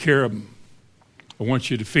you to take care of them. I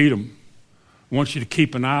want you to feed them. I want you to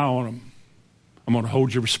keep an eye on them. I'm going to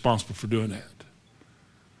hold you responsible for doing that.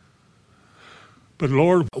 But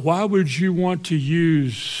Lord, why would you want to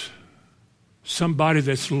use somebody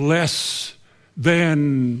that's less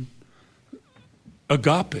than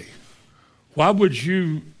agape? Why would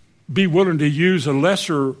you be willing to use a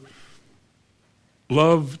lesser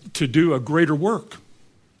love to do a greater work?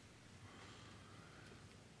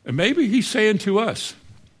 And maybe he's saying to us,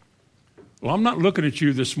 well, I'm not looking at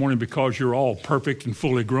you this morning because you're all perfect and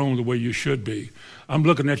fully grown the way you should be. I'm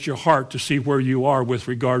looking at your heart to see where you are with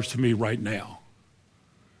regards to me right now.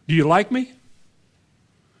 Do you like me?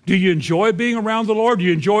 Do you enjoy being around the Lord? Do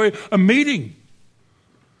you enjoy a meeting?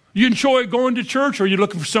 Do you enjoy going to church, or are you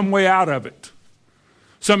looking for some way out of it?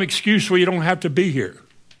 Some excuse where you don't have to be here?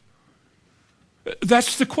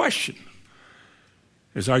 That's the question.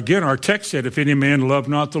 As again, our text said, if any man love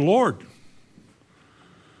not the Lord,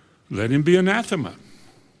 let him be anathema.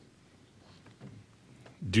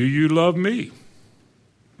 Do you love me?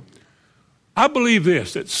 I believe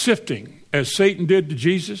this, that sifting, as Satan did to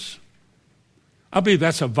Jesus, I believe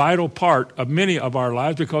that's a vital part of many of our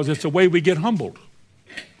lives, because it's the way we get humbled.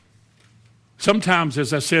 Sometimes,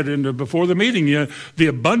 as I said before the meeting, the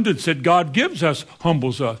abundance that God gives us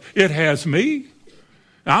humbles us. It has me.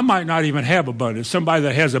 Now, I might not even have abundance. Somebody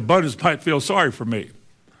that has abundance might feel sorry for me.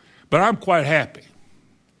 But I'm quite happy.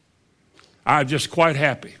 I'm just quite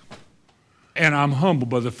happy. And I'm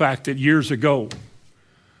humbled by the fact that years ago,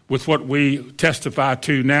 with what we testify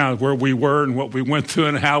to now, where we were and what we went through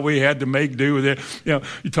and how we had to make do with it.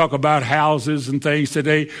 You talk about houses and things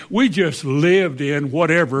today. We just lived in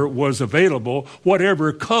whatever was available,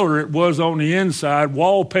 whatever color it was on the inside,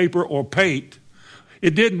 wallpaper or paint.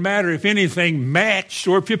 It didn't matter if anything matched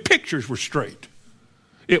or if your pictures were straight.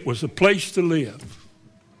 It was a place to live.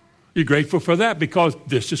 You're grateful for that, because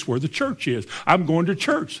this is where the church is. I'm going to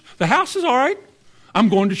church. The house is all right. I'm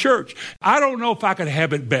going to church. I don't know if I could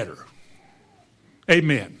have it better.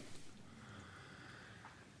 Amen.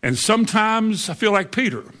 And sometimes I feel like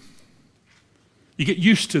Peter. You get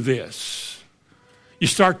used to this. You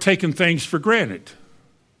start taking things for granted.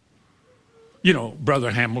 You know,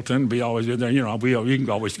 Brother Hamilton, be always in there. You know, you can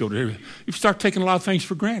always go to. You start taking a lot of things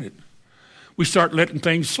for granted. We start letting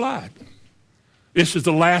things slide. This is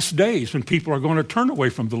the last days when people are going to turn away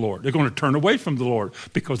from the Lord. They're going to turn away from the Lord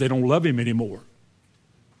because they don't love him anymore.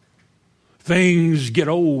 Things get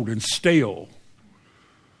old and stale.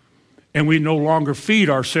 And we no longer feed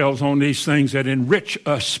ourselves on these things that enrich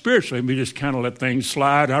us spiritually. We just kind of let things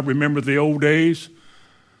slide. I remember the old days.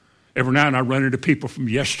 Every now and then I run into people from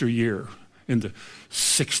yesteryear in the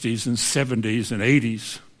 60s and 70s and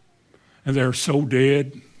 80s. And they're so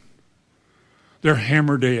dead. They're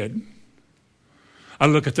hammer dead. I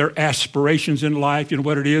look at their aspirations in life. You know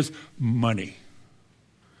what it is? Money.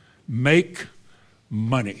 Make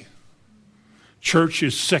money. Church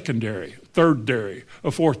is secondary, third dairy,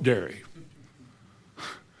 or fourth dairy,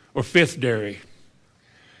 or fifth dairy.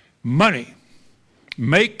 Money.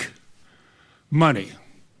 Make money.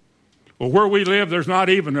 Well, where we live, there's not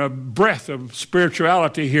even a breath of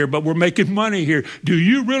spirituality here, but we're making money here. Do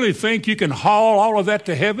you really think you can haul all of that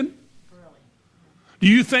to heaven? Do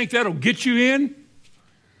you think that'll get you in?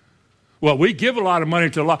 Well, we give a lot of money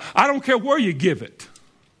to a lot. I don't care where you give it.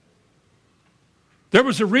 There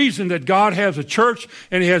was a reason that God has a church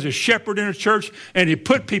and he has a shepherd in a church and he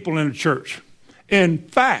put people in a church. In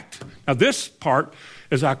fact, now this part,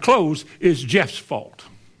 as I close, is Jeff's fault.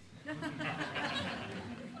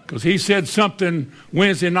 Because he said something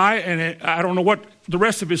Wednesday night, and I don't know what the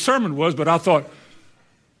rest of his sermon was, but I thought,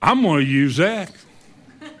 I'm going to use that.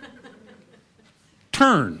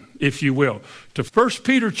 Turn, if you will, to 1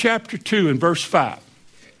 Peter chapter 2 and verse 5.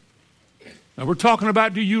 Now we're talking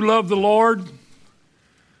about, do you love the Lord?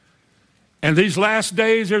 And these last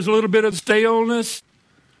days, there's a little bit of staleness,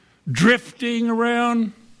 drifting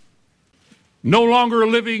around. No longer a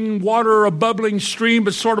living water or a bubbling stream,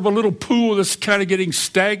 but sort of a little pool that's kind of getting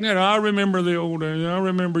stagnant. I remember the old days. I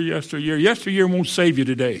remember yesteryear. Yesteryear won't save you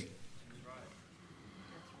today.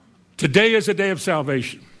 Today is a day of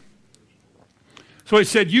salvation. So he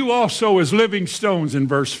said, you also as living stones in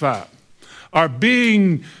verse 5 are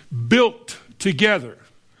being built together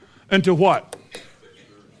into what?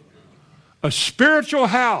 A spiritual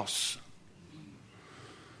house.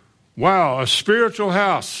 Wow, a spiritual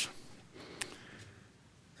house.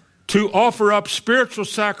 To offer up spiritual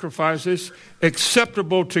sacrifices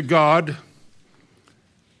acceptable to God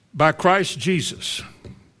by Christ Jesus.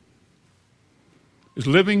 As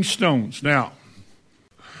living stones. Now,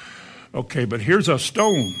 okay, but here's a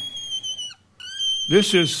stone.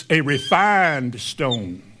 This is a refined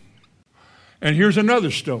stone. And here's another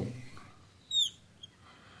stone.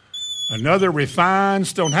 Another refined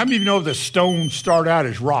stone. How many of you know the stones start out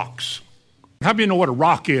as rocks? How many of you know what a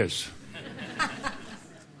rock is?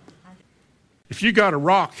 If you got a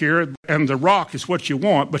rock here, and the rock is what you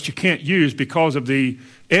want, but you can't use because of the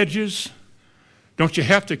edges, don't you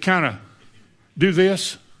have to kind of do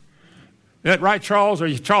this? Is that right, Charles? Or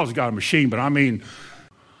Charles got a machine, but I mean,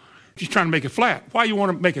 he's trying to make it flat. Why you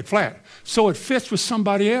want to make it flat? So it fits with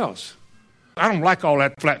somebody else. I don't like all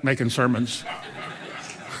that flat-making sermons.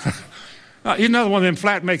 He's another one of them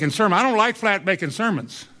flat-making sermons. I don't like flat-making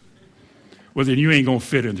sermons. Well, then you ain't going to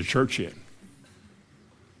fit in the church yet.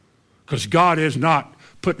 Because God is not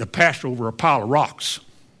putting a pastor over a pile of rocks.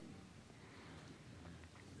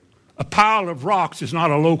 A pile of rocks is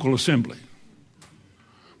not a local assembly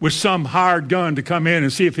with some hired gun to come in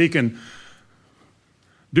and see if he can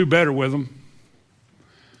do better with them.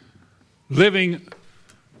 Living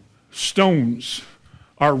stones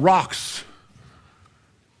are rocks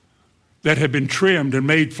that have been trimmed and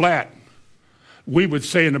made flat. We would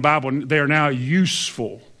say in the Bible, they are now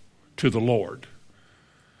useful to the Lord.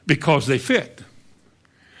 Because they fit.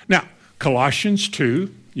 Now, Colossians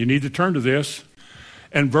 2, you need to turn to this,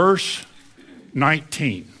 and verse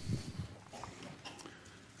 19.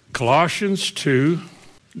 Colossians 2,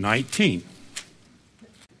 19.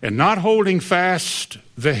 And not holding fast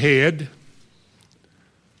the head.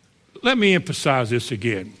 Let me emphasize this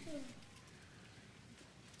again.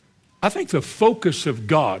 I think the focus of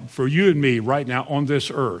God for you and me right now on this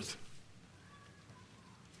earth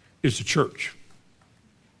is the church.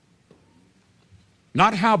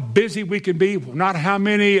 Not how busy we can be, not how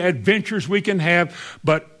many adventures we can have,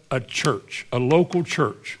 but a church, a local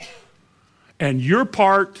church. And your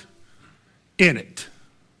part in it,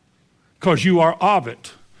 because you are of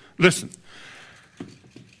it. Listen,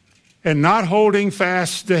 and not holding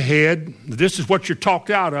fast the head, this is what you're talked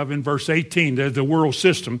out of in verse 18, the world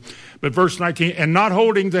system. But verse 19, and not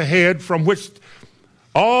holding the head from which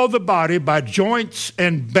all the body by joints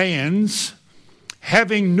and bands,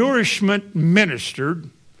 having nourishment ministered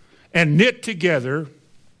and knit together,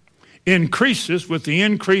 increases with the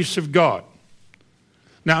increase of God.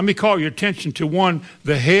 Now, let me call your attention to one,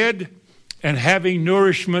 the head and having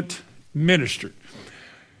nourishment ministered.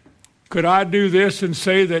 Could I do this and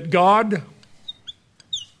say that God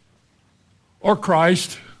or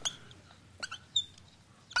Christ,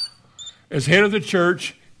 as head of the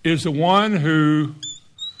church, is the one who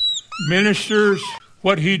ministers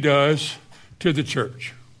what he does to the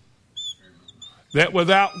church? That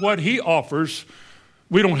without what he offers,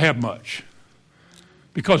 we don't have much.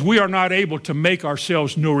 Because we are not able to make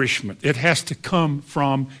ourselves nourishment. It has to come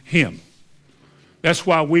from him. That's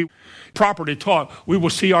why we, properly taught, we will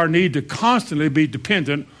see our need to constantly be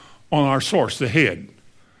dependent on our source, the head.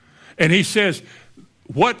 And he says,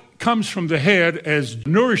 what comes from the head as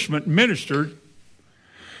nourishment ministered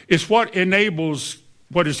is what enables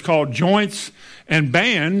what is called joints and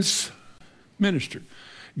bands ministered.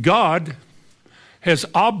 God has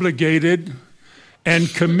obligated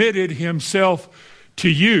and committed himself to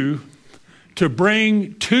you to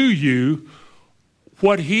bring to you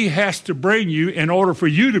what he has to bring you in order for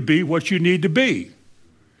you to be what you need to be.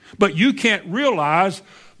 But you can't realize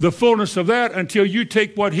the fullness of that until you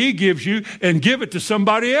take what he gives you and give it to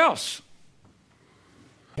somebody else.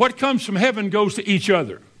 What comes from heaven goes to each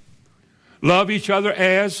other. Love each other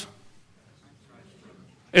as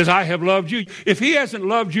as I have loved you. If he hasn't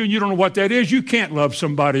loved you and you don't know what that is, you can't love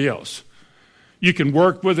somebody else. You can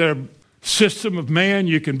work with a system of man.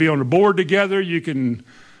 You can be on a board together. You can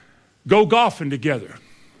go golfing together.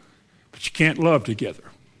 But you can't love together.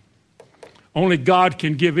 Only God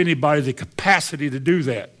can give anybody the capacity to do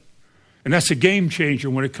that. And that's a game changer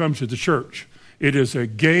when it comes to the church. It is a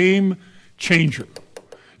game changer.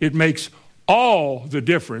 It makes all the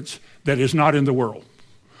difference that is not in the world.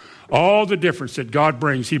 All the difference that God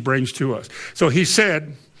brings, he brings to us. So he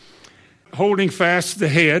said, holding fast the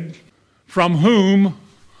head, from whom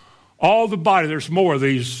all the body, there's more of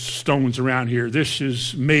these stones around here. This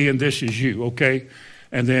is me and this is you, okay?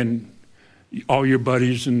 And then all your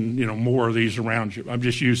buddies and, more of these around you. I'm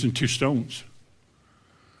just using 2 stones.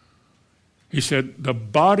 He said, the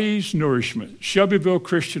body's nourishment, Shelbyville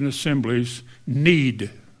Christian Assemblies need,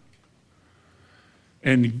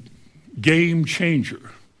 and game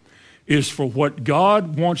changer, is for what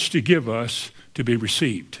God wants to give us to be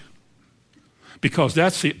received. Because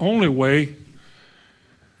that's the only way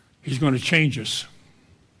he's going to change us.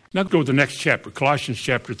 Now go to the next chapter, Colossians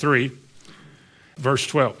chapter 3, verse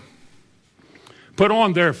 12. Put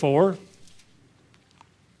on, therefore,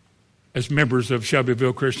 as members of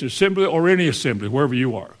Shelbyville Christian Assembly or any assembly, wherever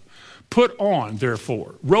you are, put on,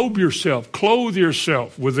 therefore, robe yourself, clothe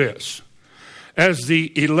yourself with this, as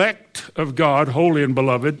the elect of God, holy and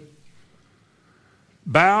beloved,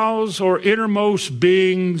 bowels or innermost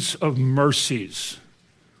beings of mercies.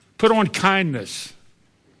 Put on kindness,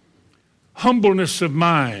 humbleness of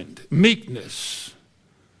mind, meekness,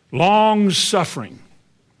 long suffering,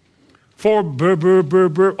 forbearing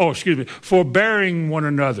one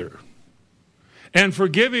another, and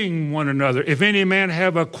forgiving one another. If any man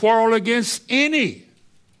have a quarrel against any,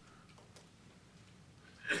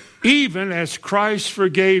 even as Christ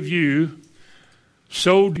forgave you,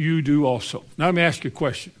 so you do also. Now let me ask you a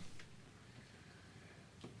question.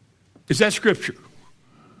 Is that scripture?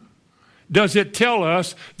 Does it tell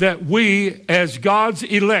us that we, as God's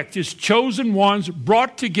elect, his chosen ones,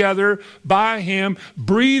 brought together by him,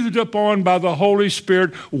 breathed upon by the Holy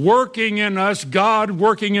Spirit, working in us, God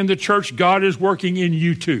working in the church, God is working in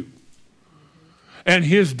you too. And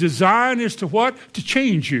his design is to what? To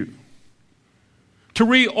change you. To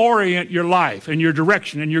reorient your life and your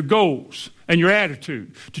direction and your goals and your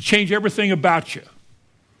attitude. To change everything about you.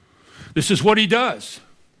 This is what he does.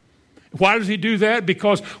 Why does he do that?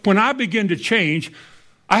 Because when I begin to change,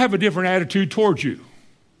 I have a different attitude towards you.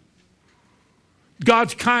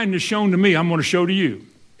 God's kindness shown to me, I'm going to show to you.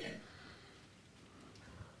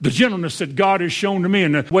 The gentleness that God has shown to me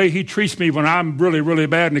and the way he treats me when I'm really, really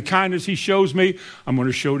bad and the kindness he shows me, I'm going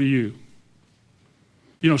to show to you.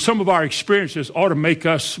 Some of our experiences ought to make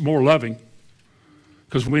us more loving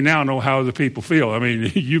because we now know how other people feel. I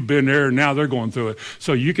mean, you've been there and now they're going through it.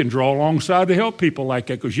 So you can draw alongside to help people like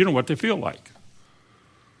that because you know what they feel like.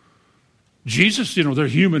 Jesus, their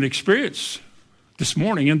human experience this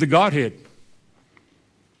morning in the Godhead.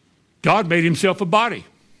 God made himself a body.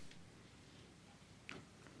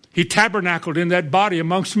 He tabernacled in that body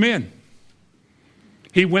amongst men.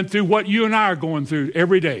 He went through what you and I are going through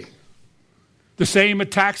every day. The same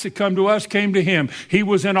attacks that come to us came to him. He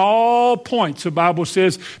was in all points, the Bible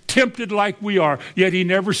says, tempted like we are, yet he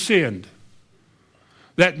never sinned.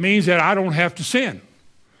 That means that I don't have to sin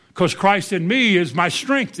because Christ in me is my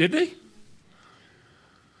strength, isn't he?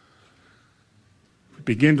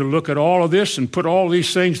 Begin to look at all of this and put all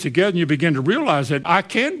these things together and you begin to realize that I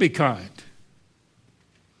can be kind.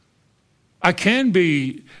 I can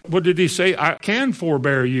be, what did he say? I can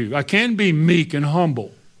forbear you. I can be meek and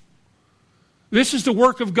humble. This is the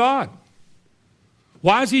work of God.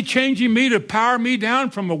 Why is he changing me to power me down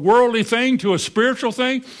from a worldly thing to a spiritual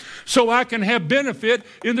thing? So I can have benefit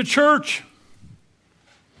in the church.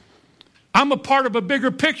 I'm a part of a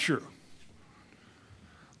bigger picture.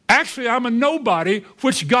 Actually, I'm a nobody,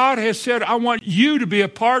 which God has said, I want you to be a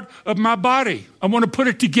part of my body. I want to put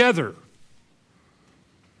it together.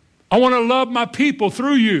 I want to love my people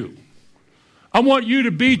through you. I want you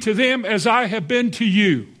to be to them as I have been to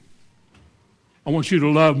you. I want you to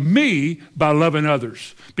love me by loving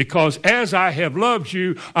others. Because as I have loved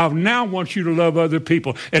you, I now want you to love other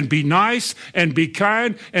people. And be nice, and be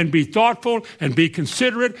kind, and be thoughtful, and be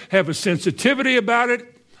considerate. Have a sensitivity about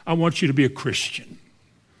it. I want you to be a Christian.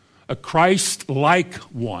 A Christ-like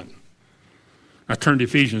one. I turn to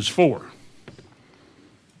Ephesians 4.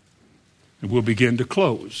 And we'll begin to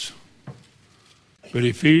close. But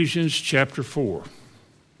Ephesians chapter 4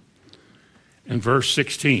 and verse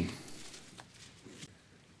 16.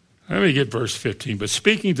 Let me get verse 15. But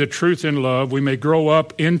speaking the truth in love, we may grow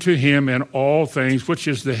up into him in all things, which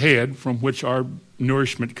is the head from which our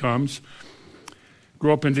nourishment comes.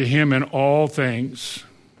 Grow up into him in all things.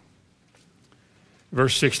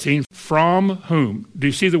 Verse 16, from whom? Do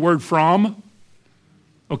you see the word from?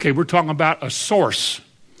 Okay, we're talking about a source.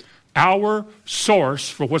 Our source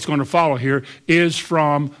for what's going to follow here is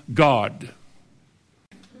from God.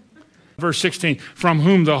 Verse 16, from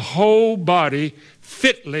whom the whole body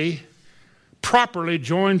fitly, properly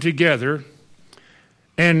joined together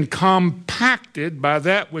and compacted by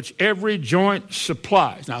that which every joint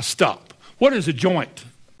supplies. Now stop. What is a joint?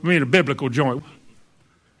 I mean a biblical joint.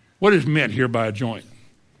 What is meant here by a joint?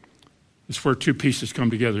 It's where two pieces come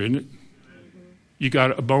together, isn't it? You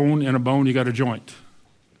got a bone and a bone, you got a joint.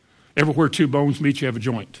 Everywhere two bones meet, you have a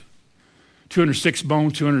joint. 206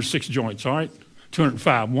 bones, 206 joints, all right?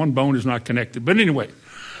 205. One bone is not connected. But anyway,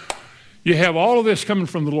 you have all of this coming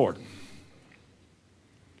from the Lord.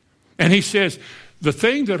 And he says, the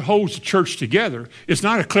thing that holds the church together is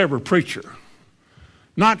not a clever preacher,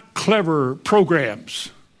 not clever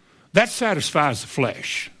programs. That satisfies the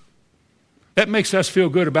flesh. That makes us feel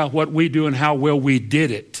good about what we do and how well we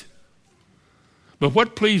did it. But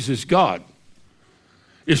what pleases God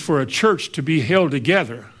is for a church to be held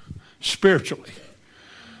together spiritually.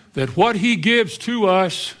 That what he gives to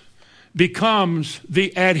us becomes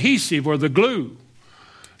the adhesive or the glue,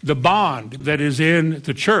 the bond that is in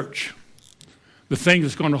the church. The thing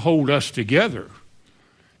that's going to hold us together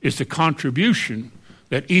is the contribution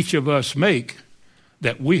that each of us make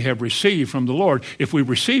that we have received from the Lord. If we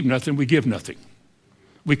receive nothing, we give nothing.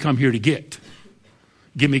 We come here to get.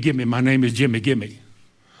 Gimme, gimme. My name is Jimmy, gimme.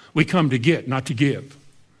 We come to get, not to give.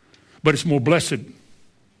 But it's more blessed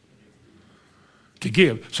to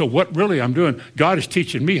give. So what really I'm doing, God is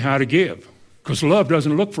teaching me how to give. Because love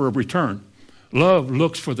doesn't look for a return. Love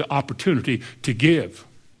looks for the opportunity to give.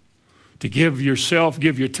 To give yourself,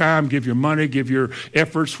 give your time, give your money, give your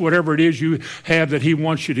efforts, whatever it is you have that he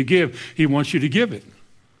wants you to give, he wants you to give it.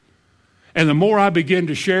 And the more I begin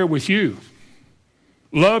to share with you,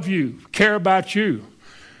 love you, care about you,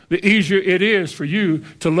 the easier it is for you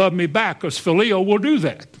to love me back, because phileo will do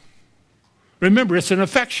that. Remember, it's an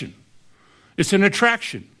affection. It's an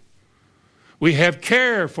attraction. We have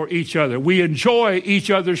care for each other. We enjoy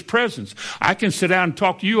each other's presence. I can sit down and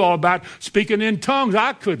talk to you all about speaking in tongues.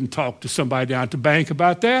 I couldn't talk to somebody down at the bank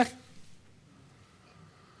about that.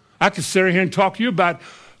 I could sit here and talk to you about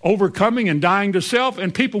overcoming and dying to self,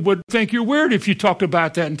 and people would think you're weird if you talked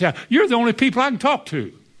about that in town. You're the only people I can talk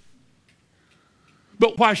to.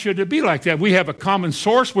 But why should it be like that? We have a common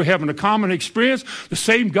source. We're having a common experience. The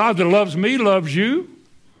same God that loves me loves you.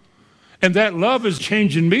 And that love is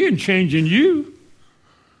changing me and changing you.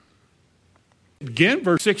 Again,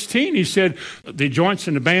 verse 16, he said, the joints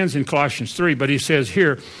and the bands in Colossians 3, but he says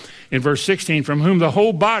here in verse 16, from whom the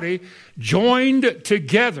whole body joined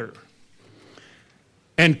together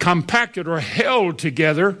and compacted or held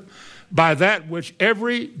together by that which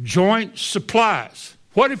every joint supplies.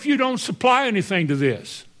 What if you don't supply anything to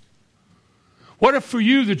this? What if for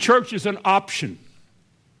you the church is an option?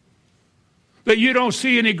 That you don't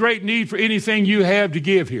see any great need for anything you have to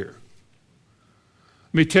give here.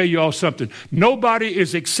 Let me tell you all something. Nobody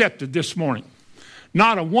is accepted this morning.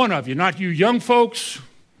 Not a one of you. Not you young folks.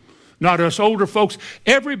 Not us older folks.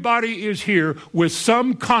 Everybody is here with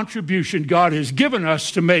some contribution God has given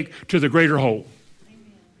us to make to the greater whole.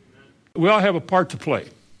 Amen. We all have a part to play.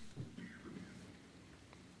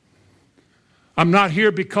 I'm not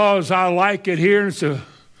here because I like it here and it's an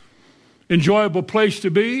enjoyable place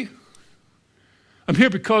to be. I'm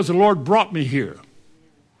here because the Lord brought me here.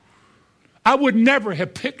 I would never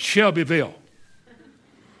have picked Shelbyville.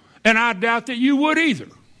 And I doubt that you would either.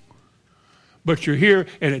 But you're here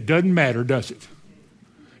and it doesn't matter, does it?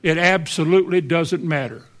 It absolutely doesn't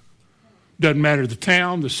matter. Doesn't matter the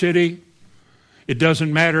town, the city. It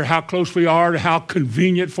doesn't matter how close we are to how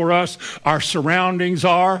convenient for us our surroundings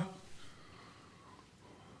are.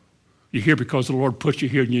 You're here because the Lord put you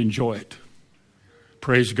here and you enjoy it.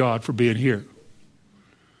 Praise God for being here.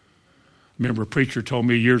 I remember a preacher told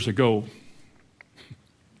me years ago,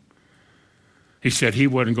 he said he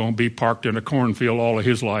wasn't going to be parked in a cornfield all of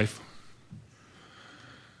his life.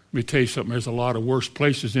 Let me tell you something, there's a lot of worse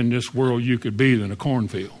places in this world you could be than a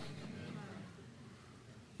cornfield.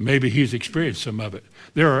 Maybe he's experienced some of it.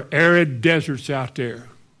 There are arid deserts out there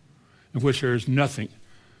in which there is nothing.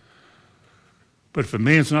 But if a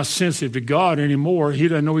man's not sensitive to God anymore, he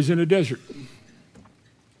doesn't know he's in a desert.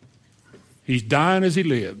 He's dying as he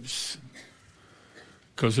lives.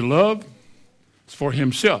 Because of love, It's for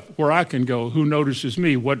himself, where I can go, who notices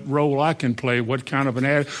me, what role I can play, what kind of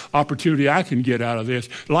an opportunity I can get out of this.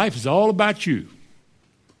 Life is all about you.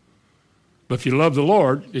 But if you love the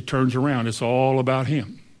Lord, it turns around. It's all about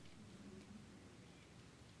him.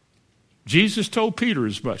 Jesus told Peter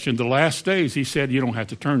as much. In the last days, he said, you don't have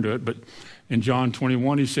to turn to it, but in John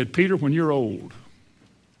 21, he said, Peter, when you're old,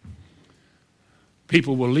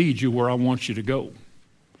 people will lead you where I want you to go.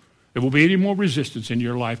 There will be any more resistance in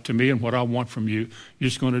your life to me and what I want from you. You're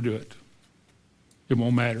just going to do it. It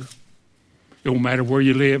won't matter. It won't matter where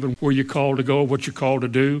you live and where you're called to go, what you're called to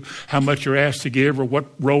do, how much you're asked to give, or what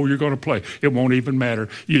role you're going to play. It won't even matter.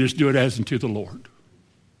 You just do it as unto the Lord.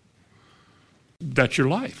 That's your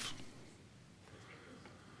life.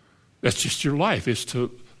 That's just your life, is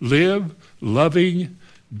to live loving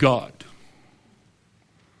God.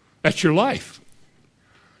 That's your life.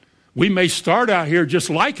 We may start out here just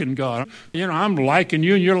liking God. I'm liking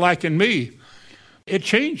you and you're liking me. It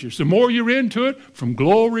changes. The more you're into it, from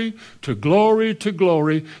glory to glory to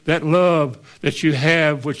glory, that love that you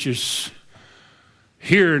have, which is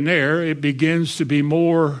here and there, it begins to be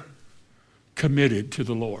more committed to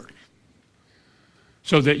the Lord.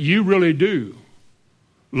 So that you really do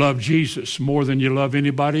love Jesus more than you love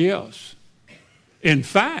anybody else. In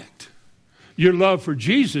fact, your love for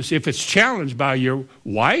Jesus, if it's challenged by your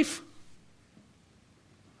wife,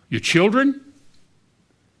 your children,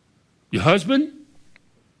 your husband,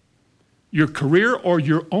 your career, or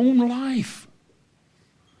your own life,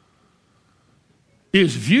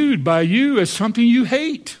 is viewed by you as something you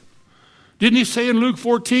hate. Didn't he say in Luke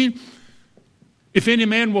 14, if any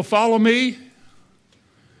man will follow me,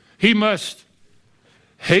 he must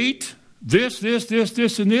hate this,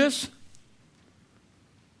 and this?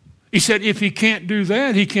 He said, if he can't do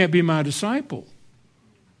that, he can't be my disciple.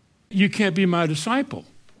 You can't be my disciple.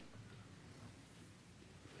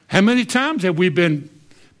 How many times have we been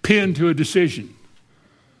pinned to a decision?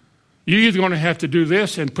 You're either going to have to do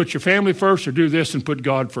this and put your family first, or do this and put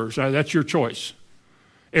God first. That's your choice.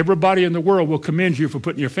 Everybody in the world will commend you for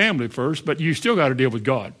putting your family first, but you still got to deal with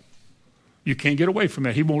God. You can't get away from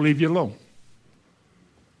that. He won't leave you alone.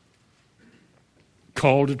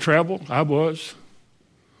 Called to travel, I was.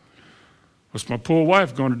 What's my poor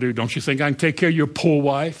wife going to do? Don't you think I can take care of your poor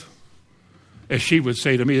wife? As she would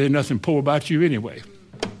say to me, there's nothing poor about you anyway.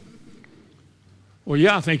 Well,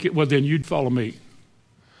 yeah, I think it. Well, then you'd follow me.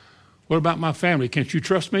 What about my family? Can't you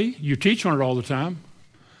trust me? You teach on it all the time.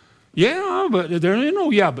 Yeah, but there ain't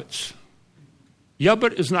no yeah buts. Yeah,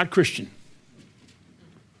 but is not Christian.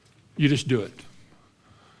 You just do it.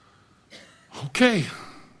 Okay,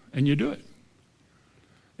 and you do it.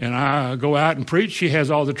 And I go out and preach. She has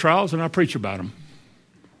all the trials, and I preach about them.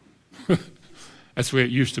 That's the way it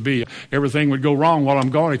used to be. Everything would go wrong while I'm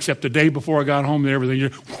gone, except the day before I got home, and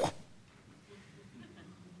everything.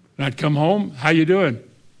 And I'd come home. How you doing?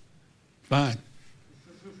 Fine.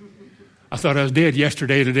 I thought I was dead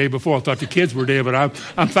yesterday, the day before. I thought the kids were dead, but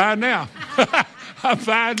I'm fine now. I'm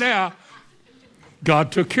fine now.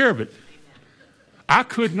 God took care of it. I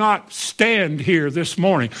could not stand here this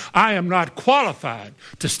morning. I am not qualified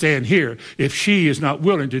to stand here if she is not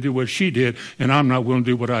willing to do what she did, and I'm not willing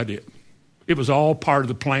to do what I did. It was all part of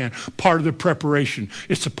the plan, part of the preparation.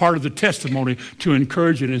 It's a part of the testimony to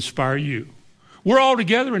encourage and inspire you. We're all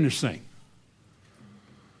together in this thing.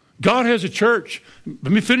 God has a church.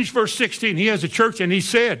 Let me finish verse 16. He has a church, and he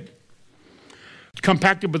said,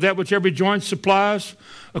 compacted with that which every joint supplies,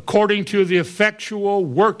 according to the effectual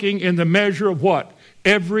working in the measure of what?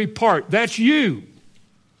 Every part. That's you.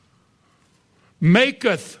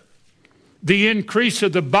 Maketh the increase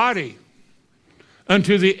of the body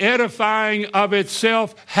unto the edifying of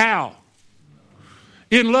itself. How?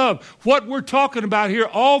 In love. What we're talking about here,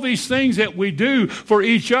 all these things that we do for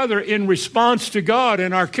each other in response to God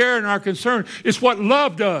and our care and our concern, is what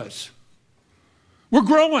love does. We're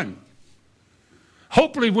growing.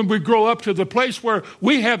 Hopefully when we grow up to the place where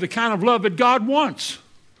we have the kind of love that God wants.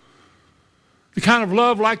 The kind of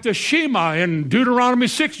love like the Shema in Deuteronomy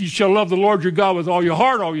 6. You shall love the Lord your God with all your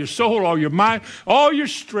heart, all your soul, all your mind, all your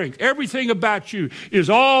strength. Everything about you is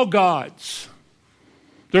all God's.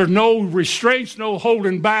 There's no restraints, no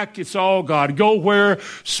holding back. It's all God. Go where,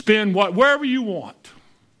 spend what, wherever you want.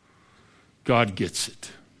 God gets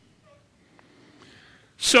it.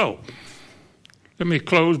 So, let me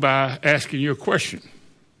close by asking you a question.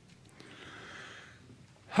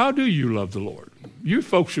 How do you love the Lord? You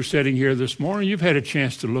folks are sitting here this morning. You've had a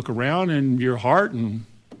chance to look around in your heart and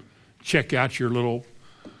check out your little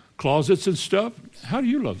closets and stuff. How do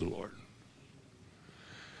you love the Lord?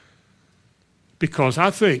 Because I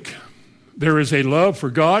think there is a love for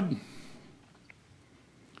God,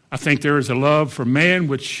 I think there is a love for man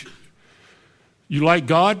which you like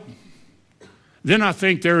God. Then I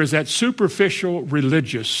think there is that superficial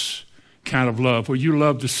religious kind of love where you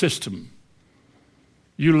love the system.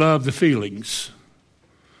 You love the feelings.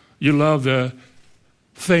 You love the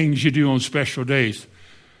things you do on special days.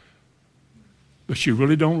 But you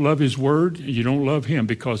really don't love his word, and you don't love him,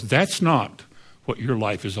 because that's not what your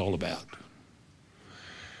life is all about.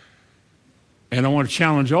 And I want to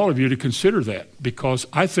challenge all of you to consider that, because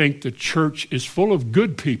I think the church is full of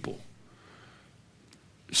good people,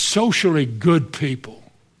 socially good people,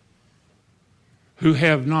 who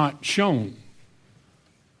have not shown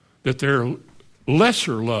that their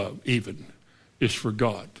lesser love even is for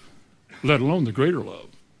God, let alone the greater love.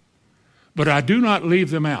 But I do not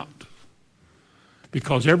leave them out,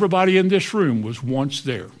 because everybody in this room was once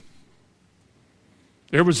there.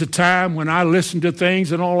 There was a time when I listened to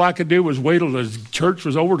things and all I could do was wait till the church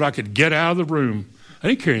was over till I could get out of the room. I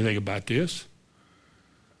didn't care anything about this.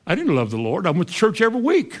 I didn't love the Lord. I went to church every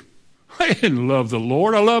week. I didn't love the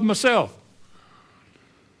Lord. I loved myself.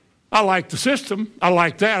 I liked the system. I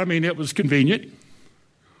liked that. I mean, it was convenient.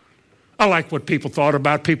 I liked what people thought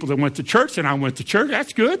about people that went to church, and I went to church.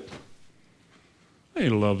 That's good. I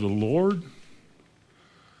didn't love the Lord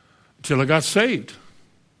until I got saved.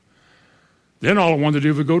 Then all I wanted to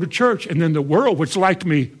do was go to church. And then the world, which liked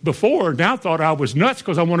me before, now thought I was nuts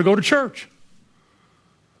because I want to go to church.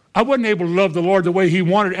 I wasn't able to love the Lord the way he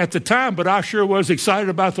wanted at the time, but I sure was excited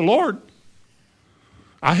about the Lord.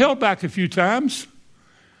 I held back a few times.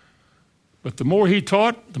 But the more he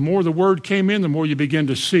taught, the more the word came in, the more you begin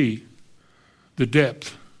to see the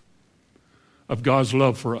depth of God's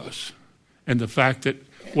love for us. And the fact that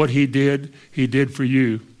what he did for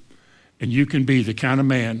you. And you can be the kind of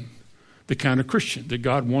man, the kind of Christian that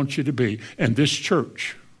God wants you to be. And this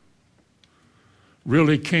church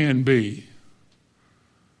really can be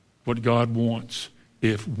what God wants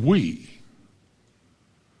if we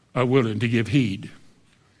are willing to give heed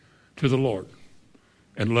to the Lord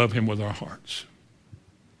and love him with our hearts.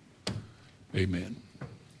 Amen.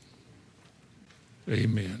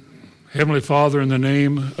 Amen. Heavenly Father, in the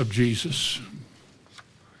name of Jesus,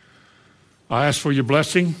 I ask for your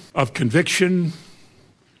blessing of conviction,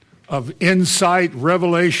 of insight,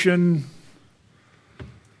 revelation,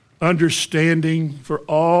 understanding for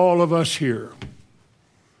all of us here.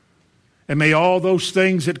 And may all those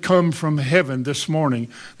things that come from heaven this morning,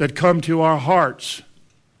 that come to our hearts,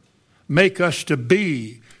 make us to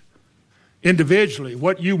be individually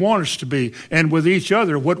what you want us to be, and with each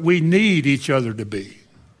other what we need each other to be.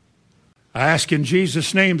 I ask in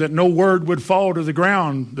Jesus' name that no word would fall to the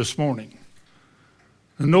ground this morning.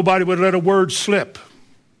 And nobody would let a word slip.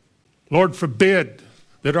 Lord, forbid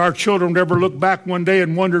that our children would ever look back one day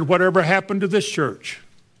and wondered whatever happened to this church.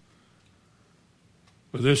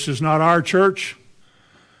 But this is not our church.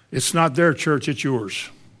 It's not their church, it's yours.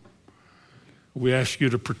 We ask you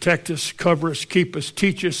to protect us, cover us, keep us,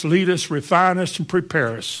 teach us, lead us, refine us, and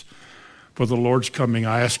prepare us for the Lord's coming.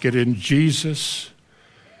 I ask it in Jesus'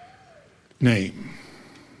 name.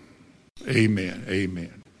 Amen.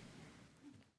 Amen.